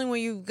this feeling where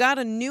you've got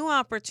a new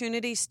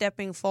opportunity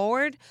stepping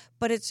forward,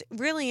 but it's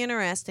really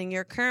interesting.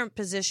 Your current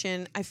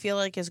position, I feel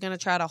like, is going to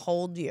try to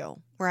hold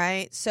you,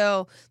 right?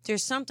 So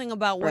there's something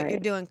about what you're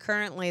doing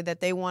currently that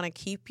they want to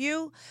keep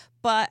you.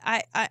 But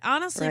I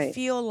honestly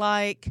feel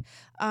like,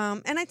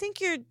 and I think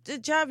the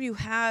job you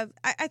have,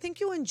 I think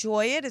you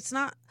enjoy it. It's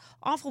not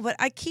awful, but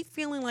I keep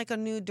feeling like a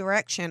new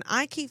direction.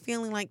 I keep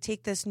feeling like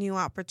take this new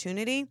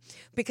opportunity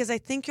because I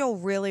think you'll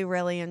really,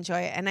 really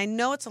enjoy it. And I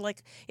know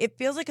it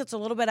feels like it's a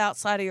little bit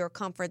outside of your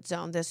comfort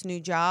zone, this new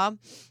job.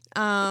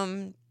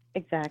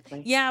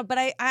 Exactly. Yeah, but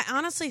I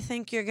honestly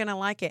think you're going to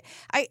like it.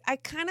 I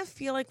kind of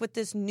feel like with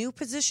this new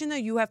position, though,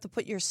 you have to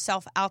put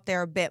yourself out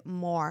there a bit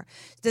more.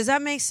 Does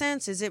that make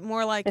sense? Is it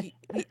more like...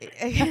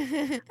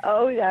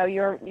 Oh, yeah,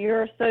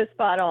 you're so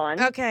spot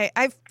on. Okay,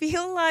 I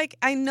feel like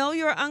I know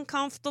you're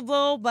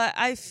uncomfortable, but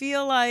I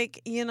feel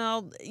like,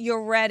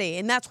 you're ready.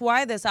 And that's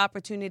why this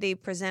opportunity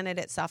presented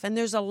itself. And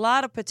there's a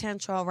lot of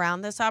potential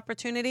around this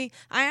opportunity.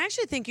 I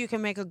actually think you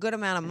can make a good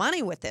amount of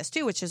money with this,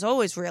 too, which is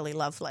always really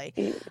lovely.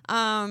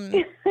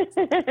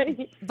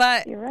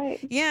 But you're right.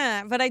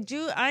 Yeah, but I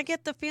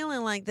get the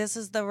feeling like this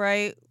is the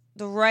right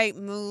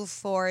move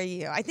for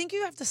you. I think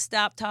you have to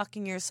stop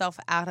talking yourself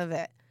out of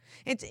it.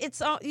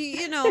 It's all,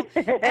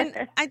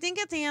 and I think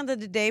at the end of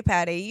the day,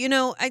 Patty, you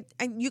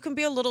can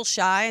be a little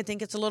shy. I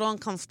think it's a little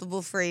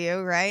uncomfortable for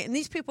you, right? And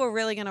these people are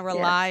really going to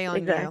rely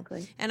on you.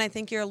 And I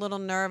think you're a little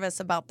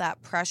nervous about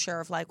that pressure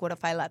of like, what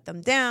if I let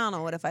them down,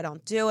 or what if I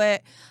don't do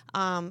it?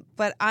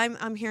 But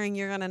I'm hearing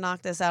you're going to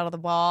knock this out of the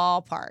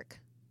ballpark.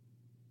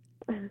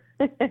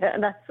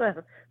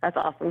 That's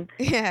awesome.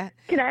 Yeah.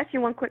 Can I ask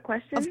you one quick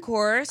question? Of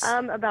course.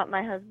 About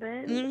my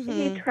husband. Mm-hmm.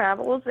 He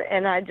travels,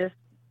 and I just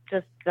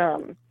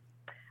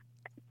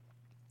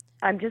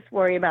I'm just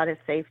worried about his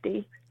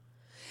safety.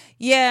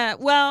 Yeah.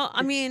 Well,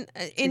 I mean,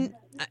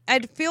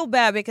 I'd feel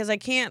bad because I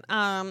can't.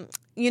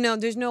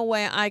 There's no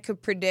way I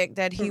could predict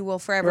that he will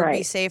forever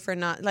be safe or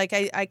not. Like,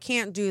 I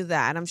can't do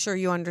that. I'm sure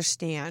you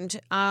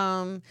understand.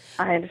 I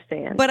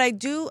understand. But I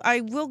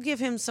will give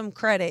him some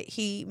credit.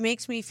 He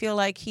makes me feel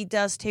like he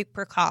does take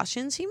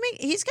precautions.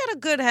 He's got a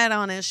good head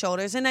on his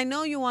shoulders. And I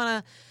know you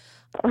want to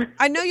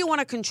I know you want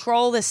to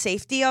control the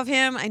safety of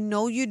him. I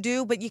know you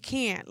do, but you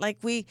can't. Like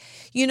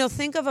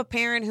think of a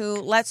parent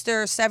who lets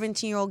their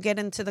 17-year-old get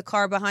into the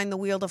car behind the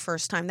wheel the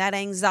first time. That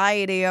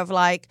anxiety of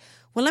like,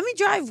 well, let me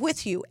drive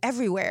with you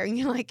everywhere. And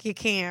you're like, you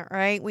can't,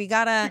 right? We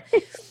gotta,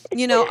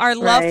 our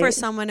love for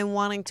someone and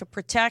wanting to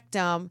protect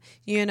them.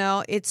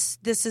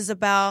 This is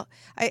about,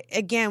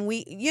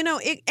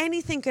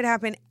 anything could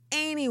happen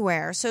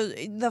anywhere. So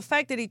the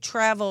fact that he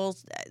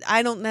travels,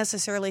 I don't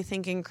necessarily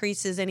think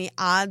increases any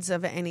odds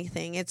of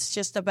anything. It's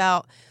just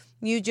about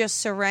you just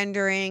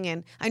surrendering,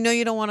 and I know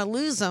you don't want to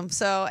lose him.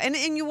 So,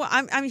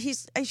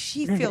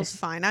 he feels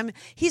fine.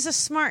 He's a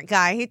smart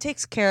guy. He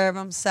takes care of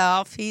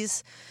himself.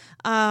 He's,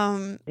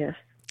 yes.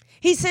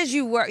 He says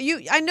you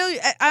worry. I know.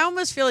 I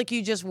almost feel like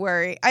you just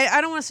worry.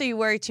 I don't want to say you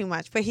worry too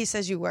much, but he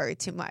says you worry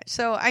too much.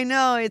 So I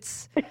know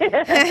it's.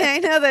 I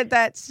know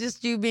that's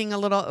just you being a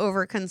little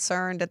over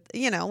concerned.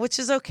 Which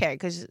is okay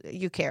because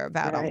you care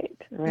about him.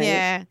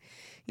 Right.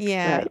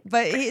 Yeah. Right.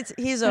 But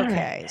he's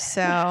okay.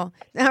 So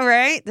all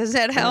right. Does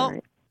that help?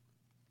 Right.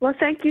 Well,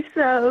 thank you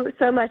so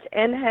much.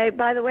 And hey,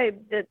 by the way,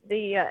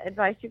 the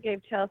advice you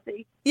gave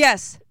Chelsea.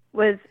 Yes.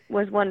 Was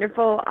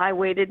wonderful. I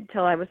waited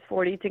till I was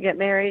 40 to get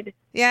married.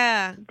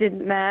 Yeah.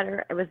 Didn't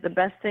matter. It was the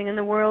best thing in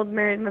the world.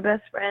 Married my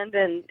best friend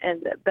and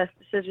the best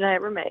decision I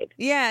ever made.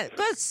 Yeah.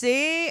 But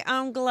see,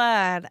 I'm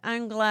glad.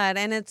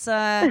 And it's,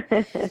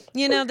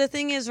 the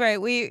thing is, right,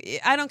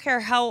 I don't care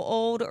how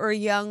old or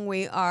young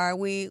we are.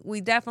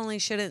 We definitely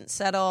shouldn't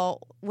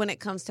settle when it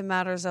comes to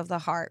matters of the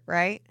heart,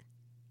 right?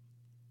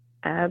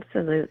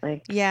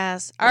 Absolutely.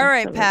 Yes. All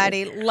right,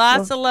 Patty.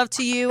 Lots of love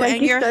to you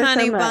and your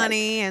honey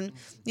bunny. And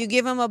you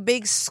give him a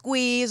big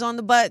squeeze on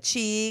the butt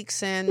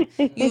cheeks and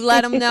you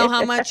let him know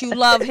how much you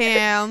love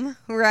him,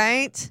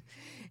 right?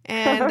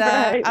 And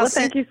right. Well,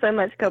 thank you so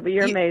much, Kobe.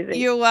 You're amazing.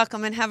 You're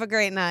welcome, and have a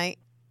great night.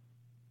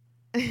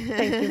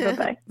 Thank you.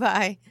 Bye-bye.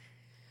 Bye.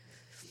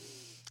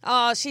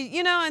 Oh,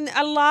 and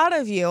a lot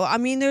of you,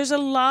 there's a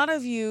lot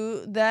of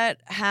you that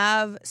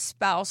have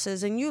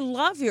spouses and you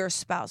love your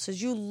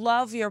spouses, you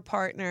love your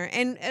partner.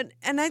 And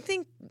I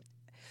think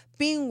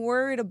being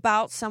worried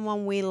about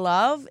someone we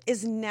love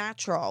is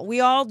natural.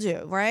 We all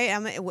do,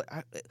 right?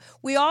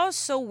 We all are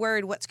so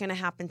worried what's going to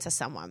happen to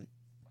someone.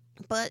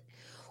 But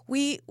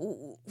we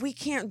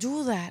can't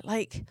do that.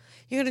 Like,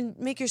 you're going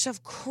to make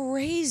yourself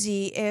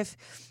crazy if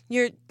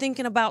you're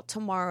thinking about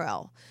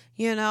tomorrow.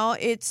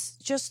 It's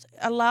just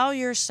allow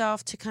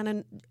yourself to kind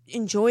of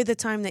enjoy the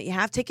time that you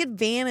have. Take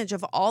advantage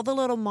of all the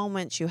little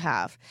moments you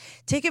have.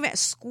 Take advantage.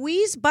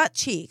 Squeeze butt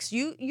cheeks.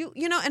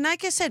 And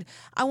like I said,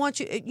 I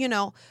want you,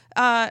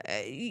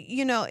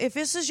 if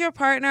this is your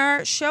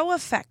partner, show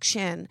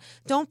affection.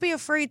 Don't be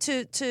afraid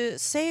to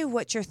say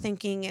what you're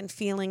thinking and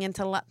feeling and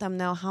to let them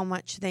know how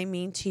much they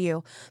mean to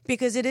you.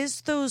 Because it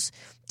is those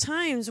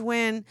times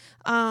when,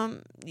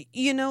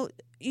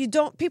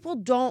 people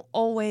don't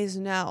always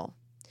know.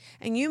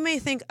 And you may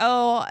think,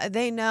 oh,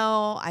 they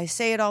know, I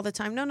say it all the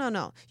time.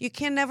 No. You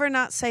can never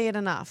not say it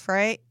enough,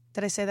 right?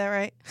 Did I say that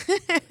right?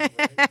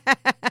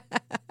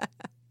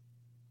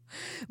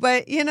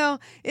 But,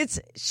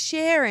 it's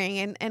sharing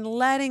and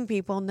letting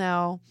people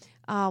know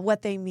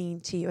what they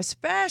mean to you,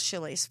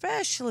 especially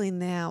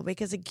now.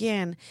 Because,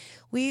 again,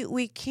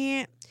 we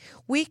can't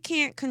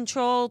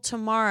control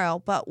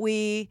tomorrow, but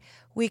we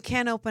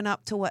can open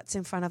up to what's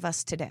in front of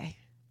us today.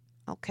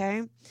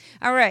 Okay.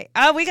 All right.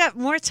 We got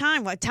more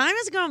time. Well, time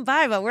is going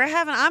by, but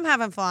I'm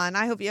having fun.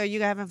 I hope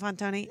you having fun,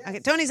 Tony. Okay,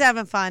 Tony's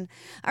having fun.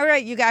 All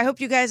right, you guys. I hope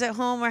you guys at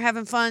home are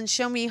having fun.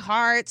 Show me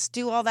hearts.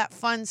 Do all that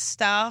fun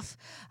stuff.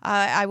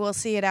 I will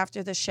see it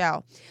after the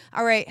show.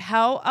 All right.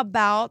 How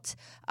about?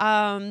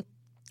 Oh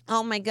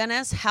my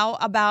goodness. How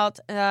about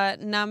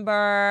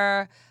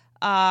number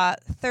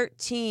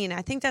 13?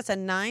 I think that's a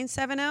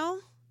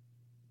 970.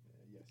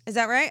 Is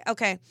that right?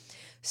 Okay.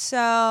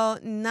 So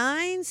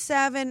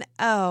 970,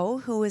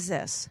 who is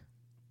this?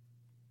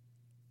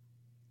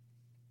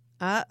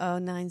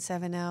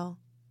 970.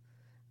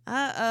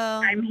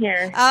 I'm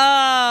here.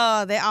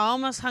 Oh, they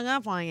almost hung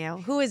up on you.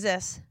 Who is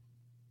this?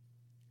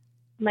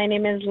 My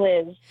name is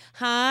Liz.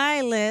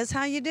 Hi, Liz.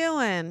 How you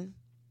doing?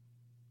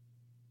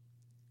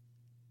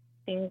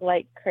 Seems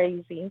like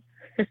crazy.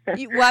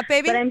 What,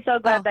 baby? But I'm so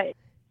glad that...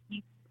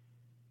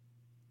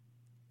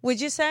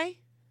 What'd you say?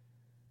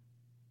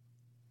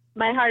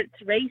 My heart's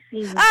racing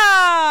like crazy.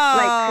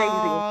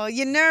 Oh,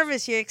 you're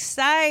nervous. You're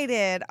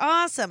excited.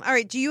 Awesome. All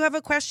right. Do you have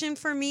a question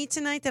for me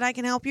tonight that I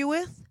can help you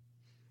with?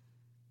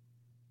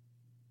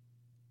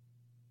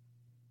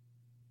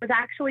 I was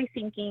actually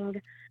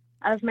thinking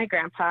of my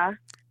grandpa.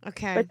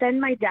 Okay. But then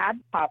my dad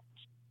popped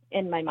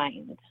in my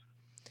mind.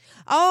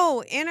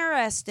 Oh,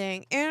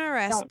 interesting.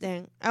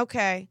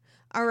 Okay.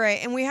 All right.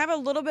 And we have a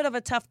little bit of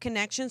a tough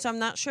connection, so I'm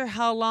not sure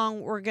how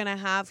long we're going to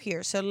have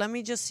here. So let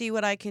me just see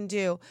what I can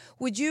do.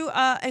 Would you,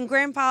 and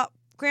Grandpa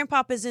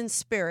is in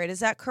spirit.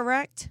 Is that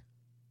correct?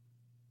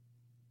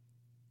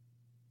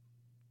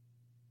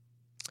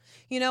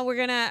 We're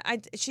going to,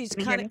 she's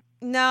cutting.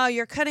 No,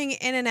 you're cutting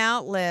in and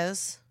out,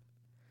 Liz.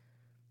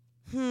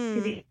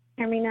 Can you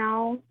hear me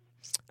now?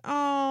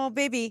 Oh,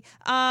 baby.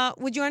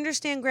 Would you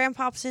understand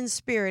Grandpa's in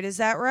spirit? Is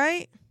that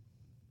right?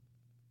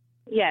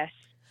 Yes.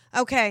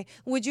 Okay.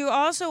 Would you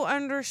also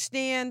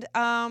understand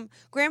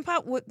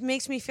Grandpa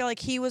makes me feel like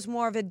he was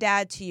more of a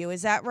dad to you.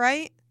 Is that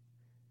right?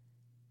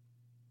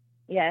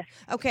 Yes.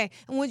 Okay.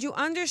 And would you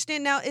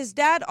understand now, is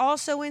Dad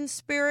also in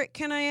spirit,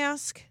 can I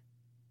ask?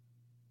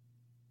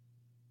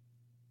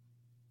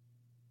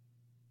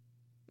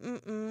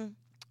 Oh,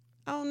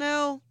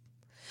 no.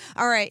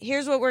 All right,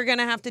 here's what we're going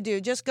to have to do.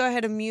 Just go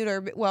ahead and mute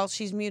her. Well,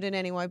 she's muted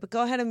anyway, but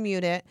go ahead and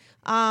mute it.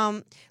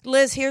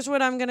 Liz, here's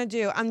what I'm going to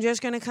do. I'm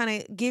just going to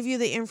kind of give you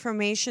the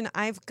information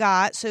I've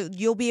got so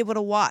you'll be able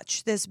to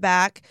watch this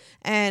back,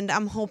 and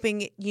I'm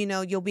hoping,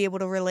 you'll be able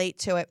to relate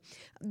to it.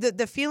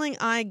 The feeling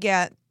I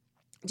get,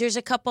 there's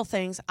a couple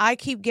things. I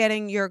keep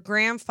getting your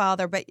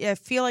grandfather, but I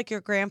feel like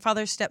your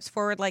grandfather steps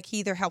forward like he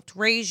either helped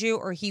raise you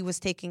or he was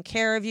taking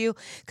care of you,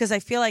 because I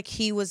feel like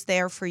he was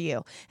there for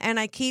you. And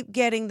I keep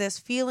getting this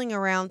feeling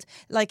around,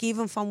 like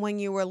even from when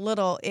you were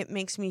little, it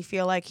makes me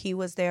feel like he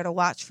was there to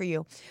watch for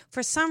you.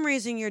 For some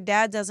reason, your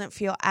dad doesn't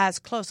feel as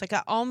close. Like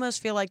I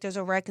almost feel like there's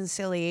a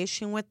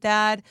reconciliation with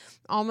Dad,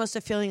 almost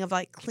a feeling of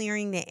like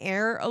clearing the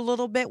air a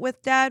little bit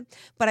with Dad.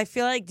 But I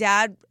feel like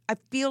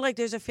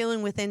there's a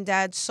feeling within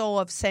Dad's soul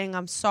of saying,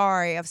 I'm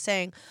sorry, of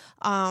saying,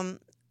 I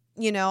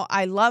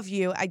love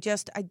you. I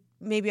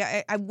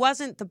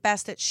wasn't the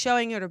best at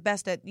showing it or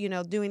best at,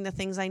 doing the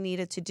things I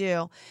needed to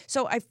do.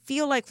 So I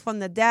feel like from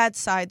the dad's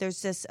side,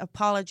 there's this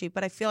apology,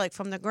 but I feel like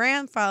from the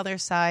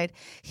grandfather's side,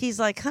 he's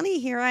like, honey,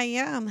 here I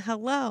am.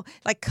 Hello.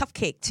 Like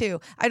cupcake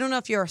too. I don't know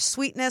if you're a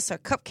sweetness or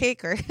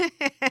cupcake or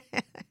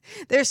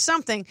there's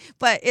something,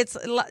 but it's,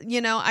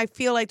 I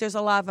feel like there's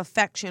a lot of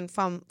affection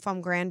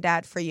from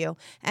Granddad for you.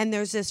 And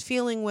there's this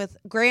feeling with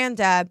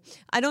Granddad.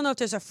 I don't know if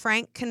there's a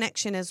Frank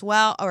connection as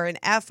well or an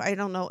F. I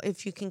don't know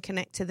if you can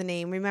connect to the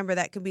name. Remember,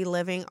 that could be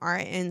living or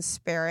in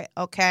spirit,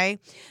 okay?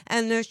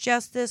 And there's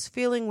just this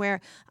feeling where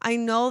I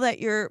know that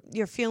you're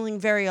feeling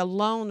very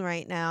alone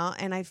right now,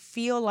 and I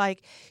feel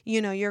like,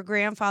 your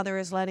grandfather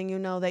is letting you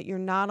know that you're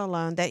not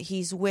alone, that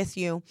he's with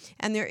you.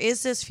 And there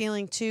is this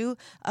feeling, too,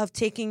 of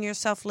taking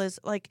yourself, Liz,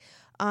 like,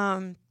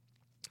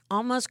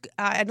 almost,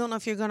 I don't know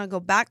if you're going to go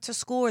back to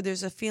school, or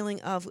there's a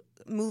feeling of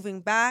moving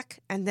back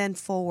and then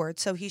forward.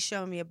 So he's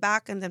showing me a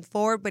back and then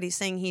forward, but he's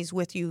saying he's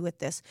with you with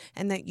this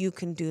and that you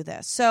can do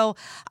this. So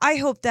I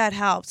hope that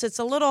helps. It's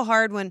a little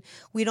hard when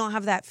we don't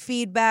have that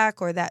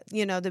feedback or that,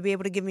 to be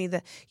able to give me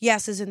the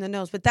yeses and the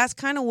nos, but that's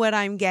kind of what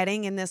I'm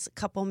getting in this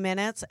couple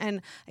minutes.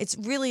 And it's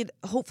really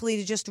hopefully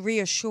to just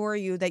reassure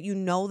you that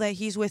that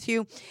he's with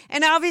you.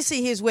 And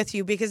obviously he's with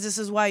you, because this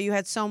is why you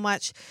had so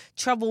much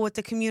trouble with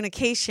the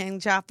communication,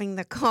 dropping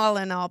the call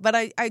and all. But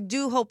I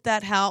do hope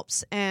that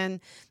helps, and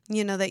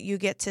that you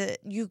get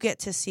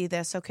to see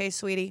this. Okay,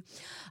 sweetie?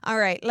 All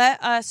right,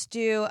 let us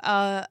do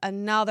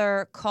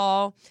another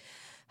call.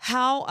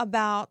 How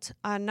about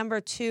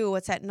number 2?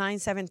 It's at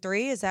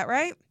 973. Is that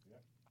right?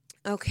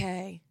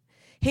 Okay.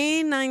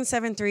 Hey,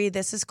 973,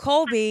 this is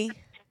Colby.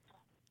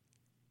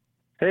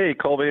 Hey,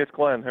 Colby, it's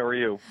Glenn. How are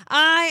you?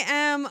 I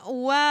am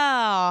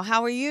well.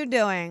 How are you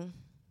doing?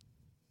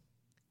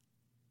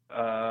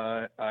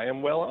 I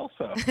am well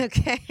also.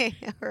 Okay,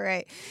 all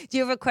right. Do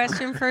you have a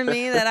question for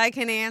me that I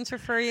can answer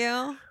for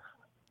you?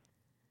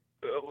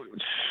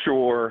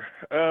 Sure.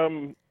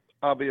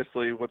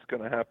 Obviously, what's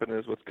going to happen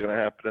is what's going to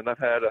happen. And I've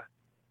had a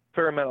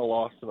fair amount of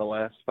loss in the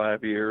last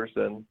 5 years,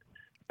 and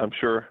I'm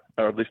sure,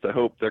 or at least I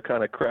hope, they're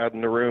kind of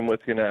crowding the room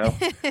with you now.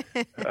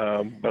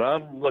 But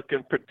I'm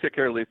looking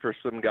particularly for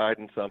some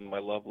guidance on my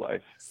love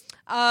life.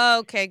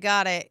 Okay,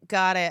 got it.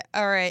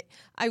 All right.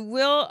 I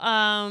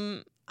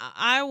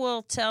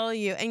will tell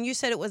you. And you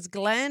said it was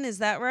Glenn, is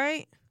that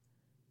right?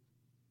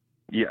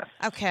 Yes.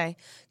 Okay.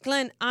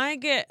 Glenn, I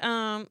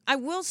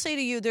will say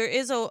to you, there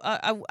is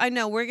I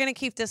know we're going to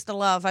keep this to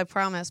love, I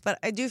promise, but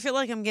I do feel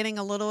like I'm getting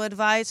a little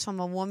advice from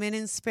a woman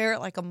in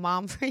spirit, like a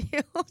mom for you.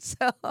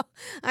 So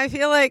I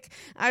feel like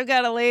I've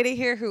got a lady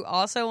here who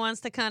also wants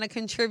to kind of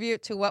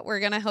contribute to what we're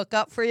going to hook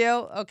up for you.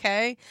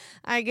 Okay.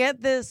 I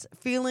get this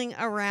feeling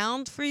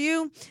around for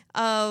you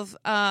of,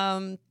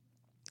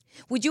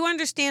 would you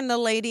understand the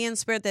lady in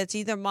spirit that's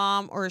either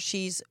mom or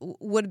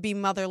would be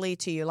motherly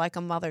to you, like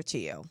a mother to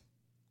you?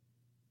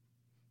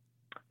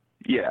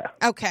 Yeah.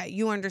 Okay,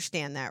 you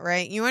understand that,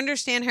 right? You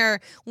understand her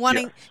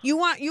wanting.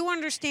 Yes. You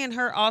understand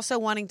her also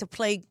wanting to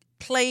play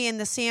in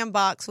the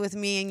sandbox with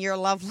me in your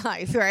love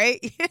life,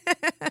 right?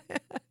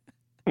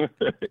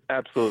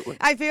 Absolutely.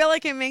 I feel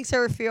like it makes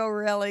her feel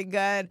really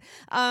good.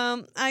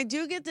 I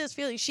do get this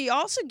feeling. She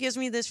also gives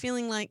me this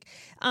feeling like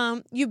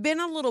you've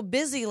been a little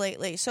busy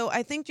lately. So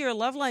I think your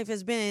love life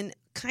has been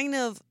kind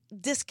of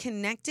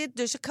disconnected,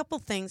 there's a couple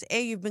things.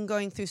 You've been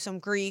going through some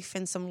grief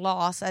and some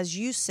loss, as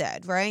you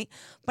said, right?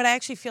 But I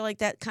actually feel like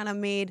that kind of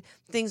made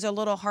things a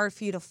little hard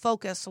for you to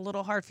focus, a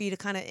little hard for you to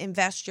kind of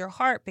invest your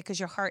heart, because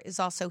your heart is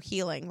also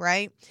healing,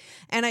 right?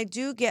 And I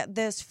do get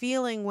this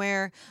feeling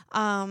where,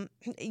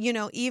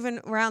 even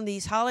around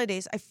these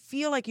holidays, I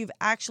feel like you've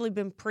actually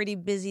been pretty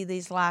busy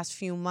these last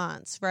few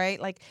months, right?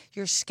 Like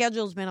your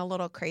schedule's been a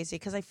little crazy,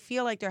 because I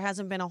feel like there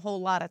hasn't been a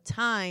whole lot of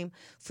time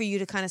for you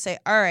to kind of say,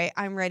 all right,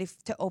 I'm ready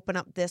to open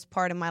up this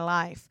part of my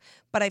life.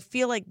 But I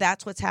feel like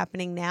that's what's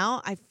happening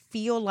now. I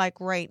feel like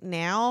right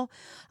now,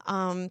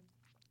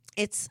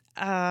 it's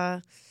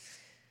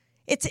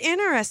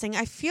interesting.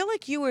 I feel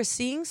like you were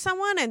seeing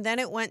someone and then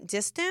it went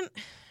distant.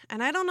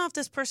 And I don't know if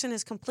this person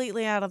is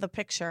completely out of the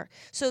picture.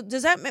 So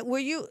does that,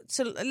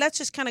 so let's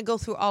just kind of go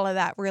through all of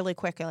that really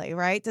quickly,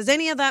 right? Does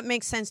any of that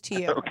make sense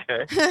to you?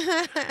 Okay.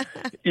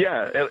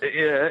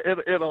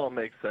 It all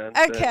makes sense.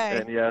 Okay.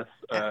 And yes,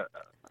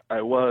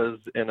 I was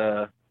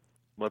in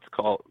let's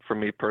call it, for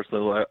me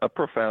personally, a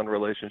profound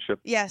relationship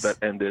that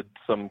ended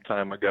some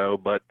time ago,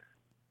 but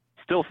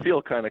still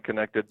feel kind of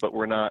connected, but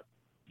we're not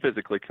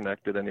physically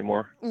connected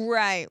anymore.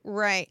 Right.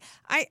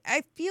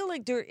 I feel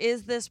like there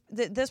is this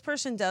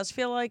person does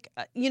feel like,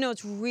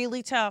 it's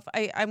really tough.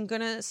 I'm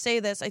going to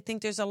say this. I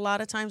think there's a lot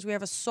of times we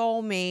have a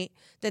soulmate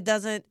that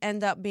doesn't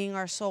end up being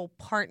our soul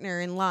partner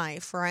in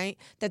life, right?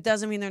 That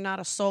doesn't mean they're not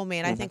a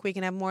soulmate. Mm-hmm. I think we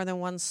can have more than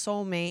one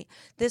soulmate.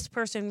 This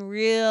person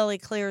really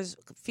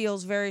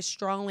feels very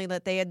strongly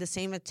that they had the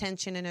same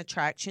attention and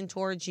attraction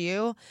towards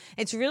you.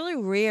 It's really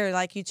rare,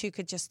 like you two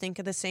could just think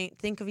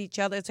of each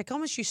other. It's like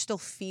almost you still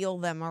feel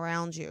them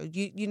around you.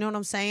 You know what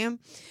I'm saying?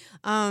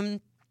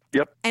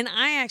 Yep. And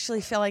I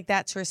actually feel like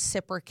that's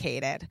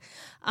reciprocated.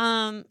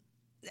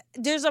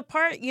 There's a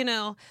part,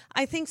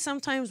 I think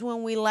sometimes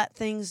when we let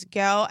things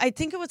go, I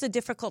think it was a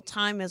difficult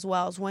time as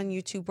well as when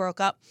you two broke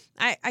up.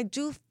 I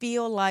do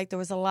feel like there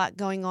was a lot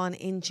going on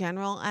in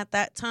general at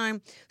that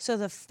time. So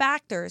the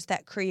factors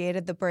that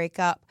created the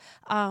breakup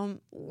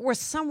were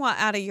somewhat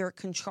out of your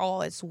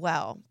control as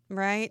well,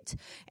 right?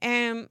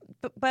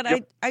 But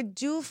yep. I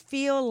do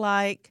feel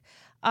like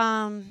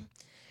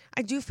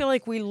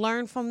we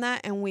learn from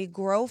that and we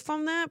grow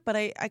from that, but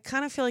I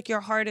kind of feel like your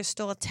heart is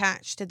still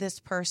attached to this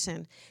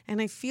person. And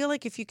I feel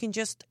like if you can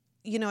just,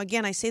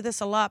 again, I say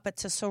this a lot, but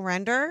to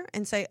surrender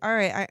and say, all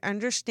right, I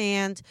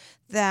understand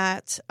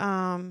that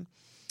the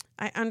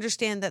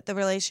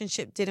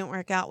relationship didn't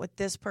work out with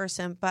this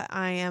person, but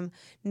I am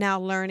now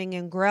learning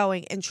and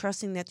growing and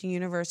trusting that the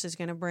universe is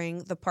going to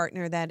bring the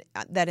partner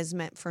that is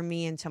meant for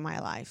me into my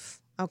life.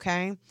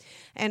 Okay.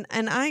 And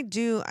I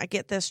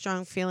get this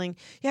strong feeling.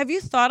 Have you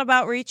thought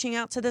about reaching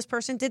out to this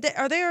person?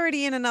 Are they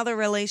already in another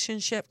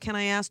relationship? Can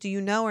I ask, do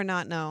you know or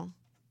not know?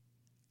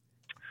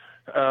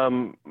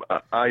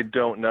 I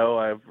don't know.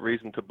 I have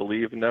reason to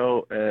believe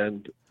no.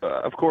 And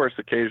of course,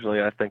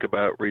 occasionally I think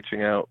about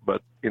reaching out,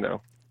 but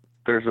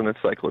there's an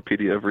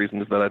encyclopedia of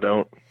reasons that I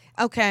don't.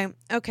 Okay.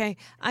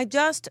 I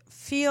just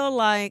feel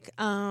like,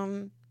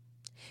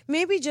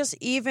 maybe just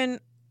even,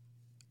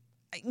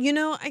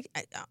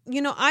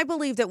 I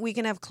believe that we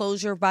can have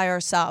closure by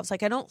ourselves.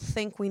 Like, I don't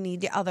think we need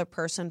the other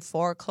person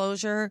for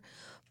closure,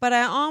 but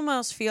I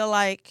almost feel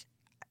like,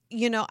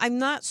 I'm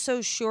not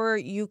so sure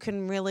you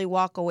can really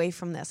walk away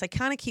from this. I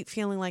kind of keep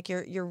feeling like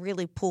you're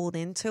really pulled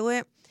into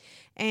it.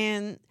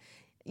 And,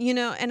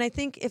 and I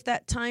think if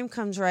that time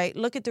comes right,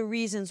 look at the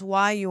reasons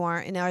why you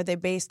aren't. And are they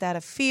based out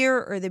of fear,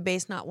 or are they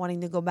based not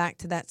wanting to go back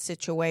to that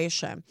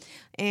situation?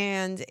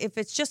 And if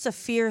it's just a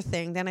fear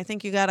thing, then I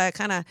think you got to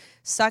kind of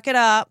suck it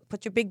up,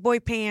 put your big boy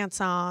pants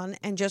on,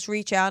 and just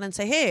reach out and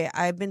say, hey,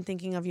 I've been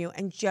thinking of you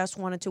and just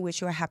wanted to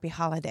wish you a happy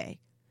holiday.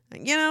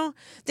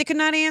 They could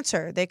not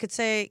answer. They could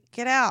say,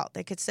 get out.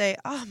 They could say,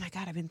 oh my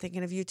God, I've been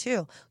thinking of you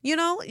too. You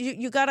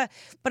got to,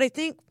 but I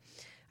think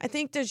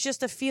there's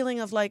just a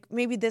feeling of like,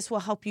 maybe this will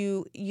help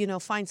you,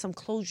 find some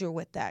closure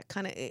with that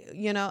kind of,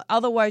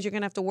 otherwise you're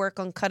going to have to work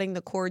on cutting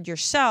the cord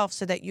yourself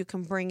so that you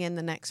can bring in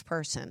the next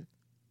person.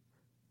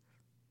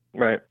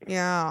 Right.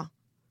 Yeah.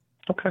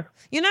 Okay.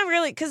 You're not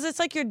really, because it's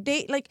like your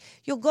date, like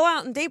you'll go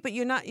out and date, but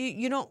you're not,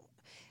 you don't,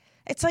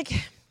 it's like,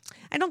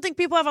 I don't think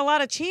people have a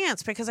lot of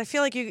chance, because I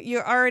feel like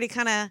you're already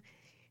kind of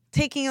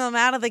taking them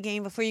out of the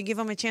game before you give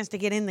them a chance to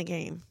get in the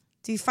game.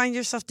 Do you find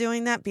yourself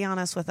doing that? Be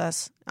honest with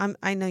us.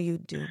 I know you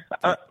do.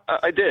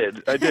 I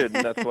did. And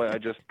that's why I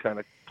just kind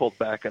of pulled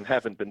back and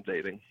haven't been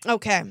dating.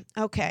 Okay.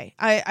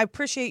 I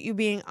appreciate you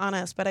being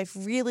honest, but I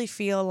really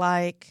feel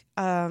like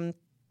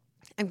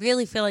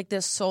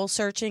this soul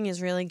searching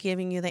is really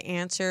giving you the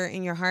answer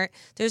in your heart.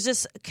 There's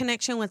this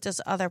connection with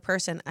this other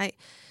person.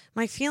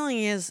 My feeling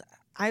is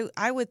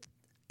I would,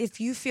 if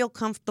you feel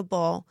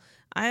comfortable,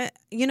 and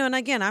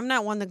again, I'm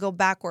not one to go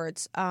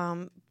backwards,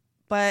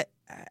 but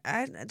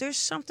there's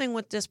something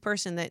with this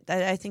person that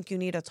I think you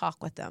need to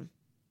talk with them.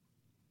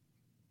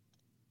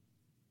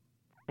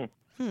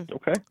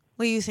 Okay.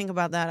 What do you think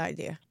about that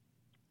idea?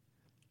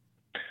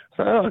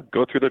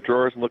 Go through the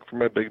drawers and look for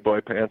my big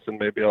boy pants, and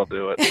maybe I'll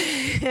do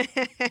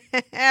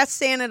it. Ask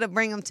Santa to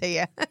bring them to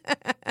you.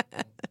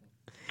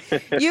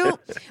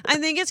 I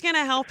think it's going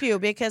to help you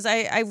because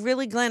I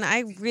really, Glenn,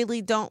 I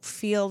really don't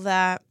feel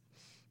that.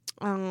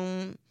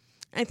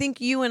 I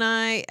think you and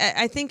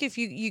I think if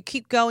you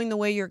keep going the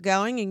way you're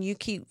going and you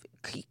keep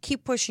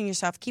pushing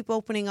yourself, keep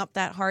opening up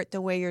that heart the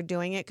way you're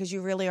doing it, because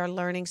you really are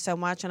learning so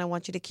much, and I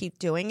want you to keep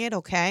doing it,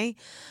 okay?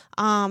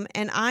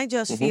 And I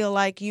just feel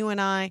like you and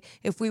I,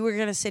 if we were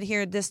going to sit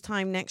here this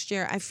time next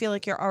year, I feel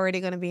like you're already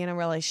going to be in a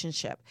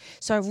relationship.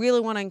 So I really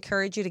want to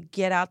encourage you to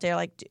get out there,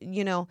 like,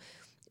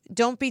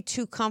 don't be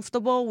too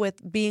comfortable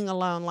with being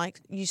alone.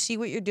 Like, you see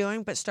what you're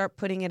doing, but start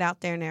putting it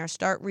out there now.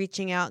 Start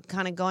reaching out,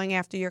 kind of going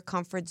after your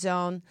comfort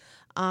zone.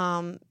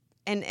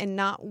 And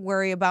not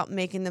worry about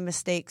making the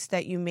mistakes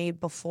that you made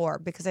before,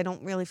 because I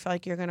don't really feel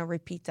like you're going to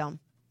repeat them.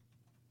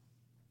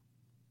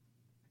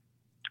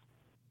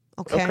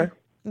 Okay.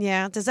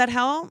 Yeah. Does that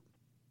help?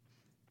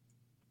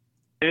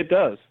 It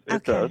does.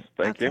 It does.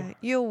 Thank you.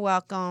 You're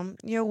welcome.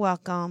 You're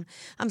welcome.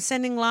 I'm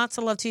sending lots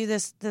of love to you.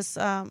 This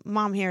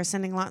mom here is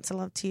sending lots of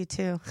love to you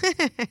too.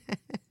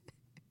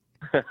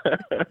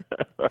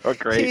 Oh,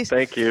 great.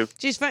 Thank you.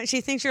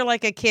 She thinks you're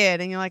like a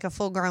kid and you're like a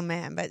full-grown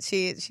man, but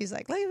she's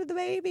like, look at the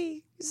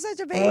baby. He's such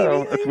a baby.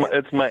 Well,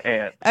 it's my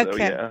aunt.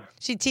 Okay.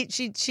 So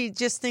yeah. She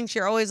just thinks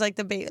you're always like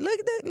the baby.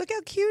 Look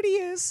how cute he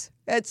is.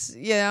 That's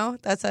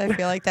that's how I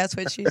feel like that's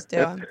what she's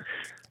doing.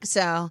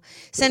 So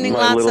sending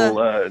my lots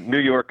little New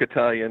York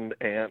Italian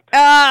aunt.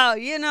 Oh,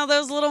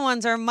 those little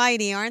ones are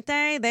mighty, aren't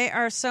they? They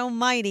are so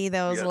mighty,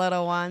 those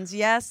little ones.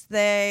 Yes,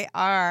 they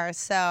are.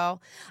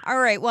 So, all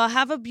right. Well,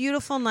 have a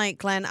beautiful night,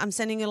 Glenn. I'm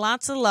sending you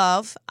lots of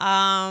love.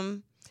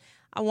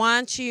 I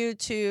want you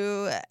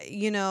to,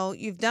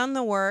 you've done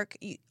the work.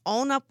 You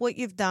own up what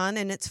you've done,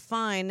 and it's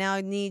fine. Now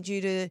I need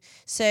you to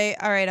say,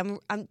 all right,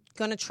 I'm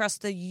going to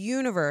trust the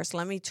universe.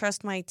 Let me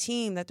trust my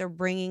team that they're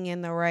bringing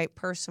in the right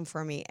person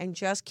for me, and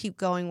just keep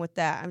going with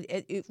that.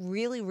 It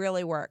really,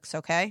 really works,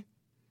 okay?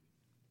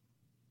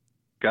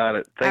 Got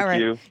it. Thank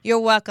you.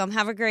 You're welcome.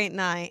 Have a great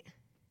night.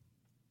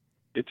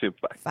 You too.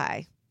 Bye.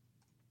 Bye.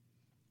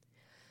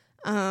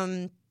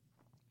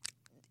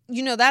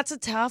 That's a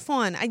tough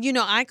one.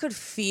 I could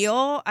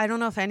feel, I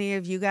don't know if any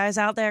of you guys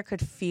out there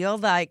could feel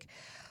like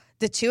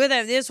the two of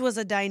them, this was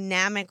a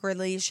dynamic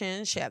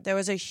relationship. There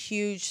was a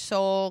huge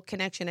soul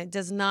connection. It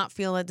does not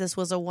feel that this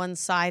was a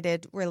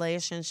one-sided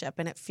relationship.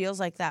 And it feels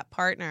like that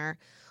partner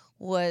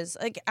was,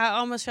 like, I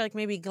almost feel like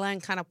maybe Glenn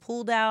kind of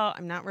pulled out.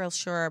 I'm not real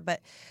sure.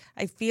 But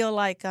I feel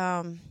like,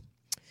 but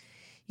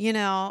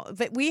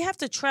we have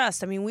to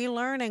trust. I mean, we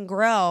learn and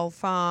grow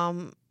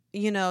from,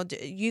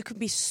 you could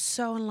be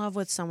so in love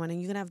with someone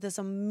and you can have this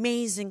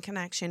amazing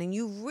connection. And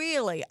you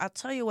really, I'll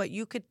tell you what,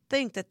 you could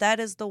think that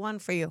is the one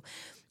for you.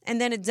 And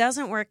then it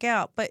doesn't work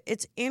out. But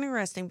it's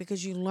interesting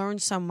because you learn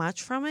so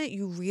much from it.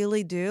 You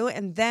really do.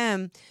 And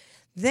then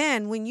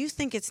when you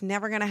think it's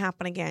never going to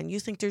happen again,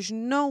 you think there's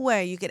no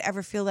way you could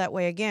ever feel that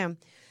way again,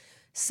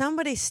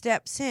 somebody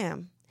steps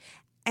in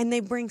and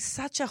they bring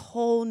such a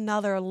whole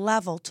nother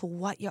level to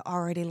what you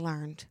already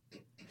learned.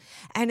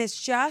 And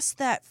it's just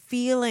that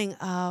feeling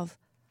of,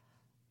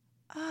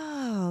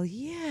 oh,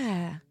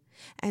 yeah.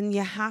 And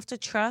you have to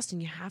trust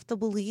and you have to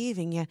believe.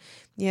 And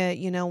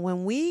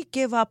when we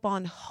give up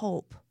on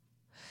hope,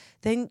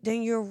 then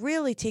you're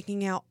really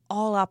taking out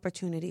all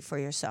opportunity for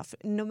yourself.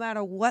 No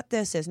matter what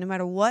this is, no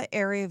matter what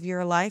area of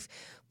your life,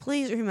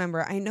 please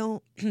remember, I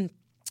know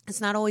it's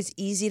not always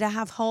easy to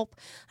have hope.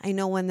 I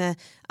know when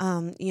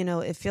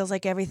it feels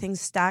like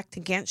everything's stacked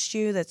against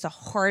you, that's the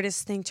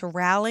hardest thing to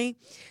rally.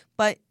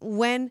 But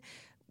when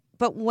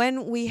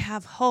we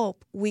have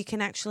hope, we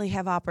can actually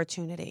have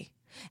opportunity.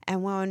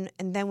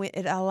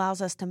 It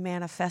allows us to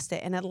manifest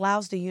it, and it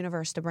allows the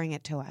universe to bring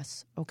it to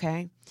us,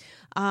 okay?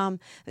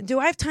 Do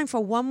I have time for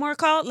one more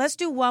call? Let's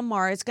do one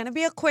more. It's going to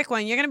be a quick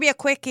one. You're going to be a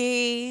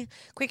quickie.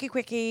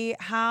 Quickie.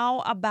 How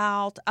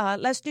about,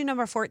 let's do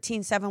number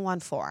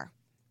 14714.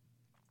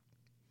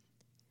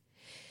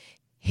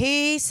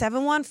 Hey,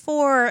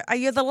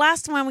 714. You're the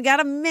last one. We got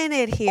a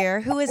minute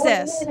here. Who is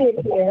this?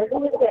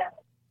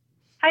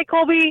 Hi,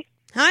 Colby.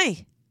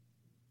 Hi.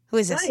 Who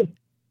is this? Hi.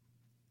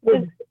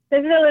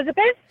 This is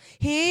Elizabeth.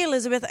 Hey,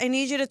 Elizabeth. I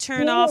need you to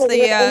turn off the.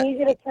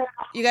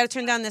 You got to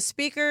turn down the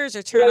speakers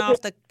or turn off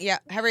the. Yeah,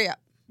 hurry up.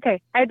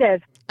 Okay, I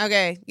did.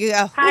 Okay, you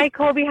go. Hi,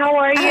 Colby. How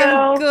are you?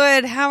 I'm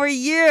good. How are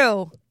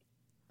you?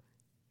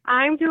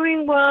 I'm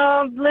doing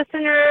well.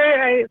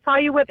 Listener, I saw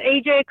you with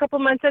AJ a couple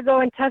months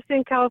ago in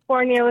Tustin,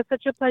 California. It was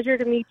such a pleasure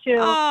to meet you.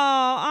 Oh,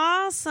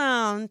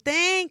 awesome.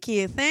 Thank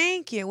you.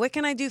 What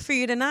can I do for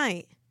you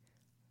tonight?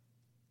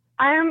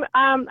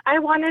 I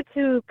wanted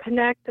to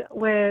connect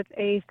with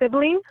a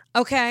sibling.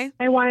 Okay.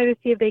 I wanted to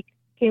see if they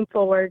came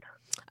forward.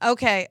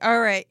 Okay.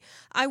 All right.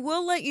 I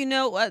will let you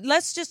know. Let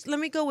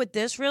me go with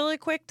this really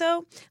quick,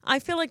 though. I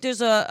feel like there's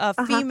a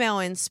female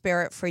in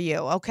spirit for you,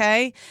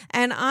 okay?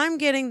 And I'm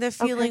getting the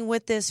feeling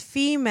with this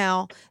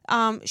female,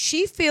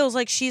 she feels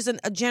like she's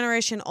a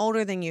generation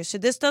older than you. So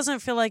this doesn't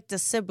feel like the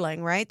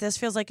sibling, right? This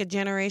feels like a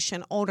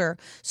generation older.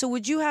 So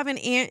would you have an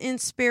aunt in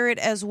spirit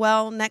as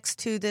well next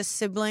to this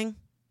sibling?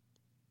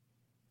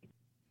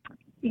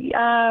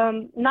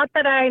 Not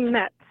that I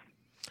met.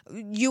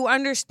 You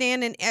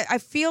understand, and I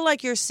feel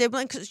like your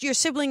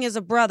sibling is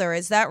a brother.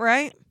 Is that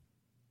right?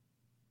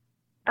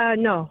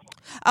 No.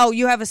 Oh,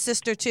 you have a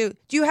sister too.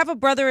 Do you have a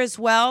brother as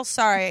well?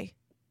 Sorry,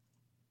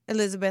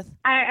 Elizabeth.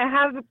 I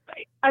have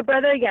a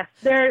brother. Yes,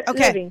 they're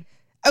living.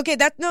 Okay,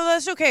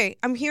 that's okay.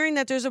 I'm hearing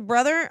that there's a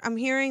brother. I'm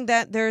hearing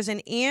that there's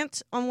an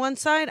aunt on one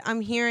side.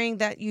 I'm hearing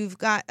that you've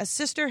got a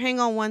sister. Hang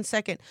on one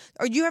second.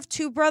 Or you have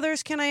two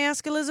brothers, can I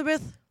ask,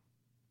 Elizabeth?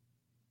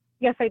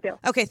 Yes, I do.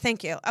 Okay,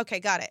 thank you. Okay,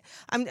 got it.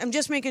 I'm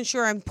just making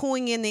sure I'm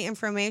pulling in the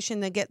information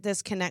to get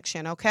this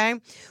connection, okay?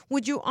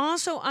 Would you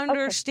also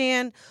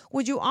understand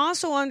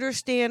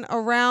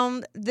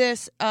around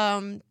this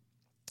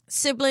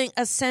sibling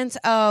a sense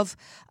of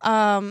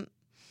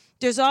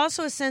there's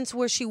also a sense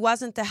where she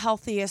wasn't the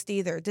healthiest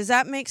either. Does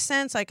that make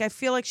sense? Like, I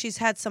feel like she's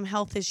had some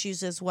health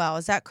issues as well.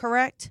 Is that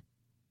correct?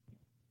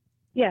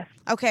 Yes.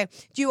 Okay.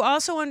 Do you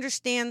also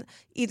understand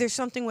either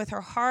something with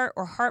her heart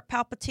or heart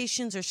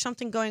palpitations or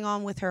something going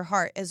on with her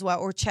heart as well,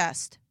 or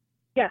chest?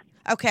 Yes.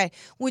 Okay.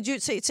 Would you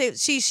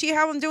see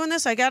how I'm doing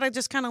this? I got to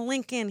just kind of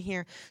link in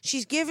here.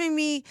 She's giving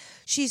me,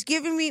 she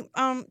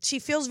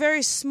feels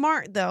very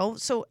smart though.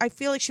 So I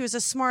feel like she was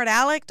a smart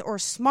aleck or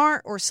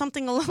smart or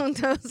something along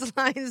those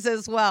lines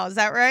as well. Is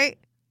that right?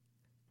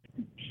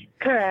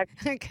 Correct.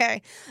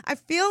 Okay. I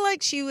feel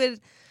like she would,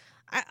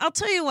 I'll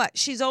tell you what,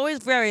 she's always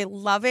very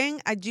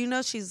loving. I do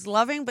know she's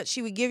loving, but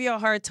she would give you a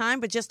hard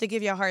time, but just to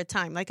give you a hard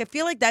time. Like, I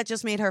feel like that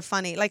just made her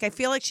funny. Like, I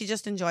feel like she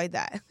just enjoyed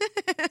that.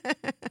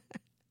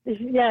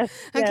 Yes.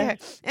 Okay.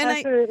 And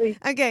absolutely.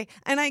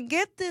 And I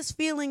get this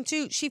feeling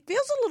too. She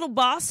feels a little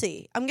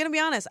bossy. I'm going to be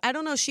honest. I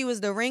don't know if she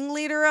was the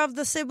ringleader of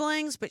the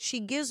siblings, but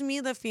she gives me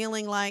the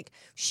feeling like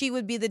she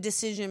would be the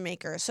decision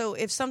maker. So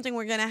if something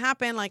were going to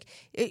happen, like,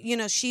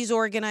 she's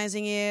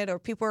organizing it or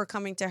people are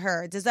coming to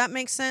her. Does that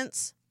make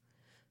sense?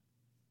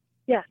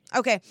 Yeah.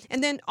 Okay.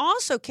 And then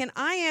also, can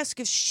I ask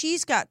if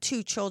she's got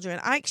two children?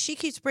 She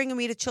keeps bringing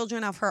me to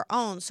children of her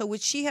own. So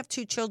would she have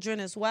two children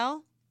as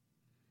well?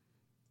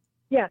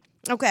 Yeah.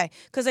 Okay.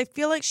 Because I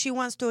feel like she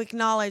wants to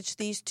acknowledge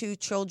these two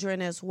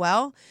children as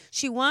well.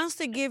 She wants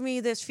to give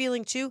me this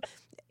feeling too.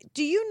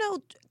 Do you know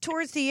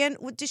towards the end,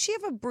 does she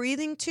have a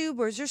breathing tube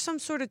or is there some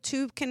sort of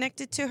tube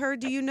connected to her?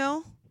 Do you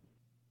know?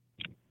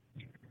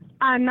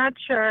 I'm not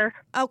sure.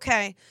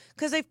 Okay,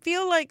 because I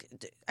feel like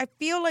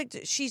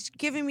she's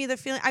giving me the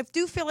feeling. I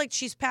do feel like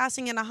she's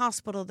passing in a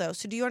hospital, though.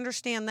 So do you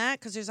understand that?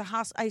 Because there's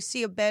I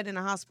see a bed in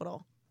a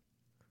hospital.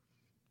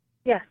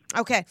 Yes.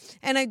 Okay,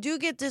 and I do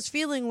get this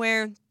feeling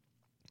where,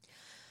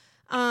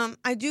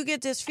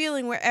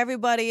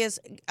 everybody is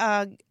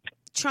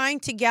trying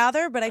to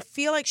gather, but I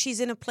feel like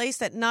she's in a place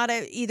that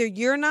either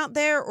you're not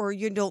there or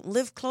you don't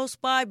live close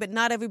by, but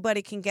not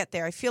everybody can get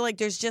there. I feel like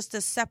there's just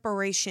a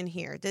separation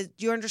here. Do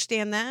you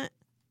understand that?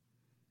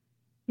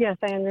 Yes,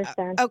 I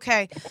understand.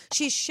 Okay.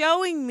 She's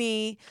showing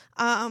me,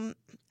 I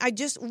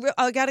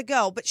gotta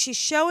go, but she's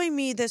showing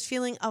me this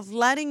feeling of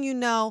letting you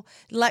know,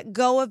 let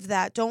go of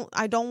that.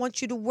 I don't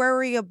want you to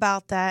worry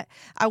about that.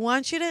 I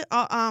want you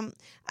to,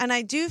 and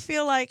I do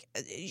feel like,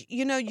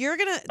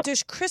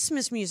 there's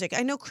Christmas music.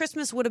 I know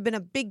Christmas would have been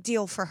a big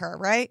deal for her,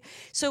 right?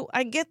 So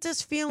I get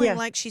this feeling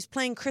like she's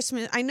playing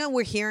Christmas. I know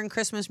we're hearing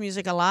Christmas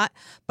music a lot,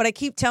 but I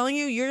keep telling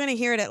you, you're going to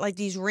hear it at like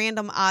these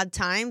random odd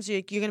times.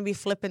 You're going to be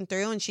flipping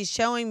through, and she's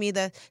showing me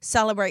the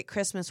celebrate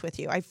Christmas with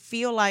you. I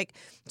feel like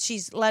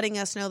she's letting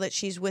us know that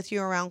she's with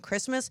you around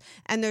Christmas,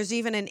 and there's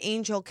even an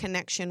angel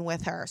connection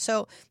with her.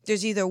 So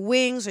there's either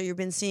wings or you've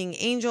been seeing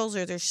angels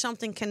or there's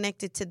something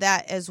connected to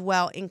that as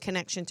well in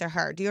connection to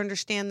her. Do you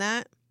understand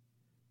that?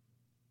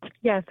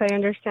 Yes, I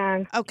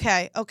understand.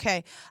 Okay.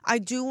 I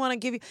do want to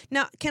give you...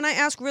 Now, can I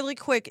ask really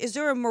quick, is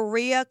there a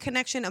Maria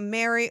connection, a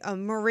Mary, a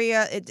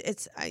Maria?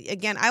 It's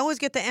again, I always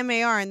get the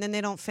M-A-R and then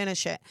they don't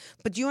finish it.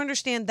 But do you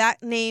understand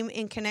that name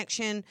in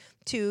connection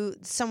to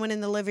someone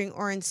in the living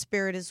or in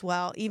spirit as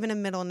well, even a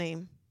middle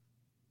name?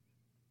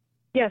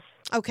 Yes.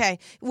 Okay.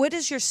 What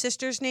is your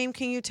sister's name?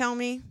 Can you tell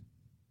me?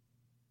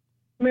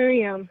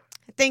 Miriam.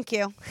 Thank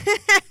you.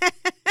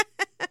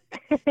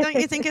 Don't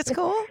you think it's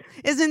cool?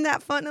 Isn't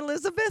that fun,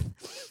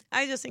 Elizabeth?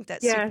 I just think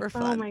that's super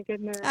fun. Oh, my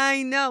goodness.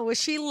 I know. Well,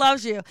 she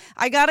loves you.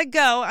 I got to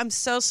go. I'm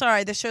so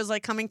sorry. The show's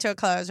like coming to a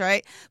close,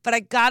 right? But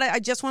I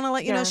just want to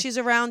let you know she's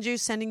around you,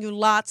 sending you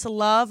lots of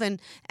love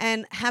and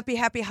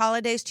happy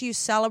holidays to you.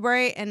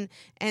 Celebrate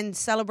and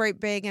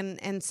celebrate big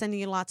and sending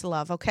you lots of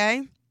love,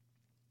 okay?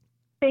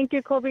 Thank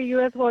you, Colby.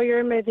 You as well. You're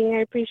amazing.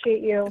 I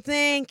appreciate you.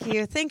 Thank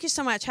you. Thank you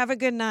so much. Have a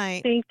good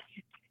night. Thank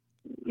you.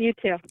 You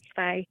too.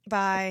 Bye.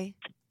 Bye.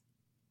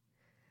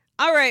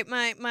 All right,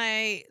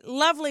 my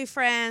lovely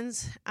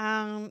friends,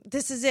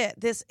 this is it.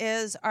 This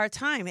is our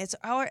time. I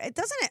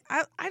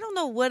don't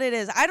know what it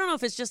is. I don't know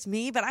if it's just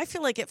me, but I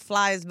feel like it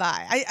flies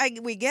by.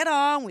 We get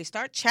on, we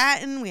start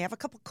chatting, we have a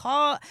couple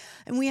calls,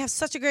 and I have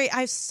such a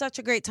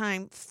great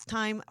time.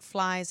 Time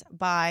flies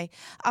by.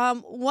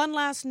 One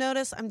last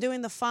notice, I'm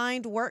doing the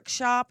Find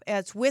workshop.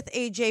 It's with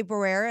AJ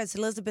Barrera, as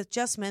Elizabeth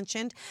just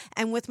mentioned,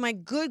 and with my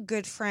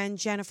good friend,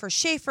 Jennifer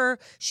Schaefer.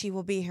 She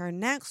will be here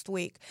next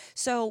week.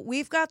 So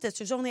we've got this.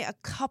 There's only a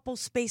couple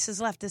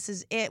spaces left. This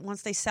is it.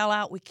 Once they sell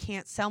out, we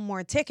can't sell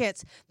more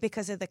tickets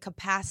because of the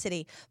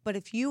capacity. But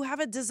if you have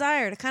a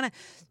desire to kind of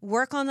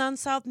work on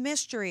unsolved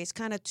mysteries,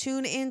 kind of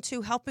tune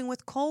into helping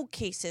with cold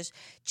cases,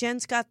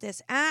 Jen's got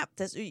this app.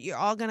 You're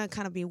all going to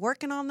kind of be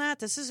working on that.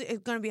 This is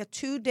going to be a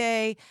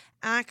 2-day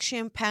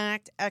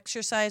action-packed,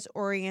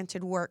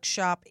 exercise-oriented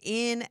workshop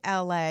in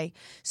LA.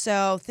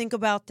 So think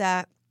about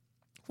that.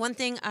 One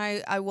thing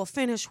I will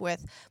finish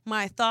with,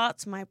 my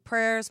thoughts, my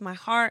prayers, my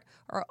heart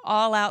are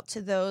all out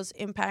to those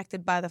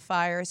impacted by the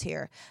fires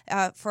here.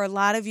 For a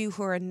lot of you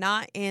who are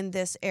not in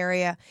this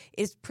area,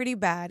 it's pretty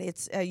bad.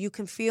 It's you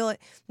can feel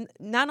it.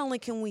 Not only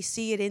can we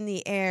see it in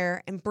the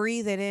air and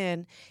breathe it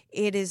in,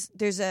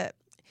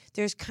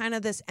 there's kind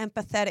of this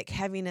empathetic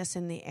heaviness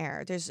in the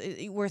air.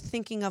 We're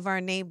thinking of our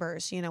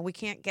neighbors. We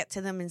can't get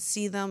to them and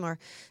see them, or,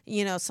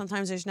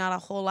 sometimes there's not a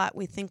whole lot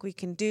we think we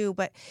can do,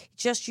 but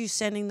just you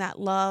sending that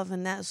love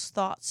and those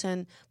thoughts,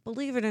 and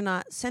believe it or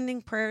not,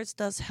 sending prayers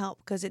does help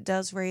because it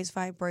does raise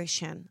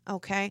vibration,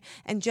 okay?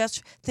 And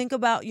just think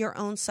about your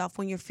own self.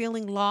 When you're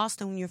feeling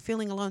lost and when you're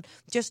feeling alone,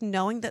 just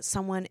knowing that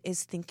someone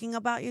is thinking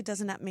about you,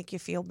 doesn't that make you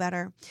feel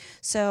better?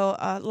 So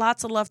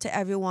lots of love to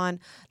everyone.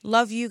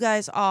 Love you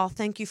guys all.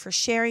 Thank you for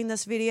sharing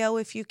this video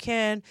if you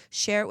can.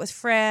 Share it with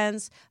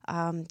friends.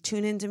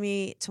 Tune in to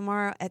me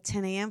tomorrow at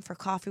 10 a.m. for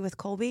Coffee with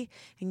Colby.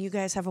 And you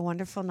guys have a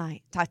wonderful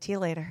night. Talk to you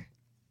later.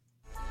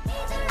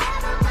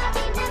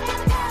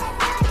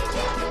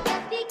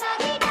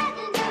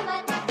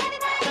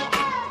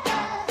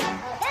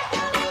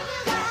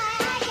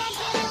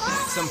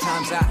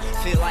 Sometimes I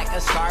feel like a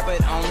star,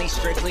 but only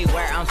strictly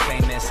where I'm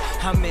famous.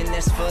 I'm in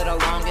this for the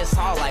longest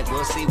haul, like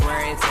we'll see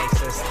where it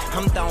takes us.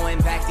 I'm throwing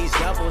back these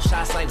double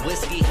shots like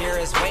whiskey here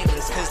is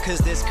weightless. Cause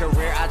this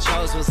career I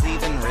chose was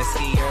even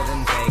riskier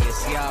than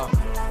Vegas, yo.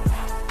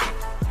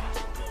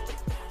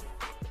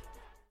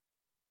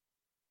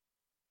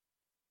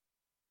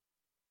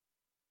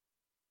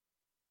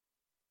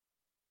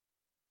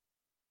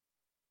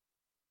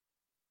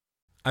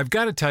 I've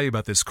got to tell you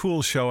about this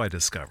cool show I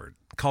discovered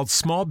called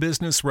Small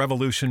Business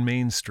Revolution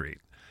Main Street.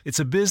 It's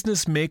a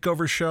business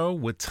makeover show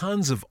with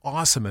tons of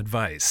awesome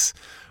advice.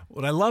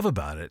 What I love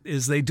about it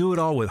is they do it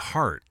all with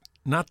heart,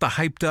 not the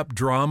hyped-up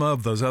drama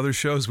of those other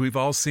shows we've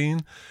all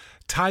seen.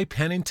 Ty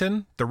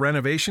Pennington, the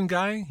renovation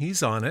guy,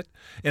 he's on it,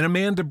 and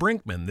Amanda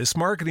Brinkman, this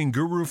marketing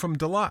guru from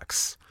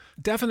Deluxe.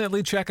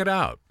 Definitely check it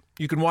out.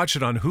 You can watch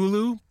it on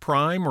Hulu,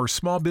 Prime, or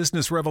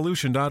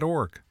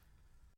smallbusinessrevolution.org.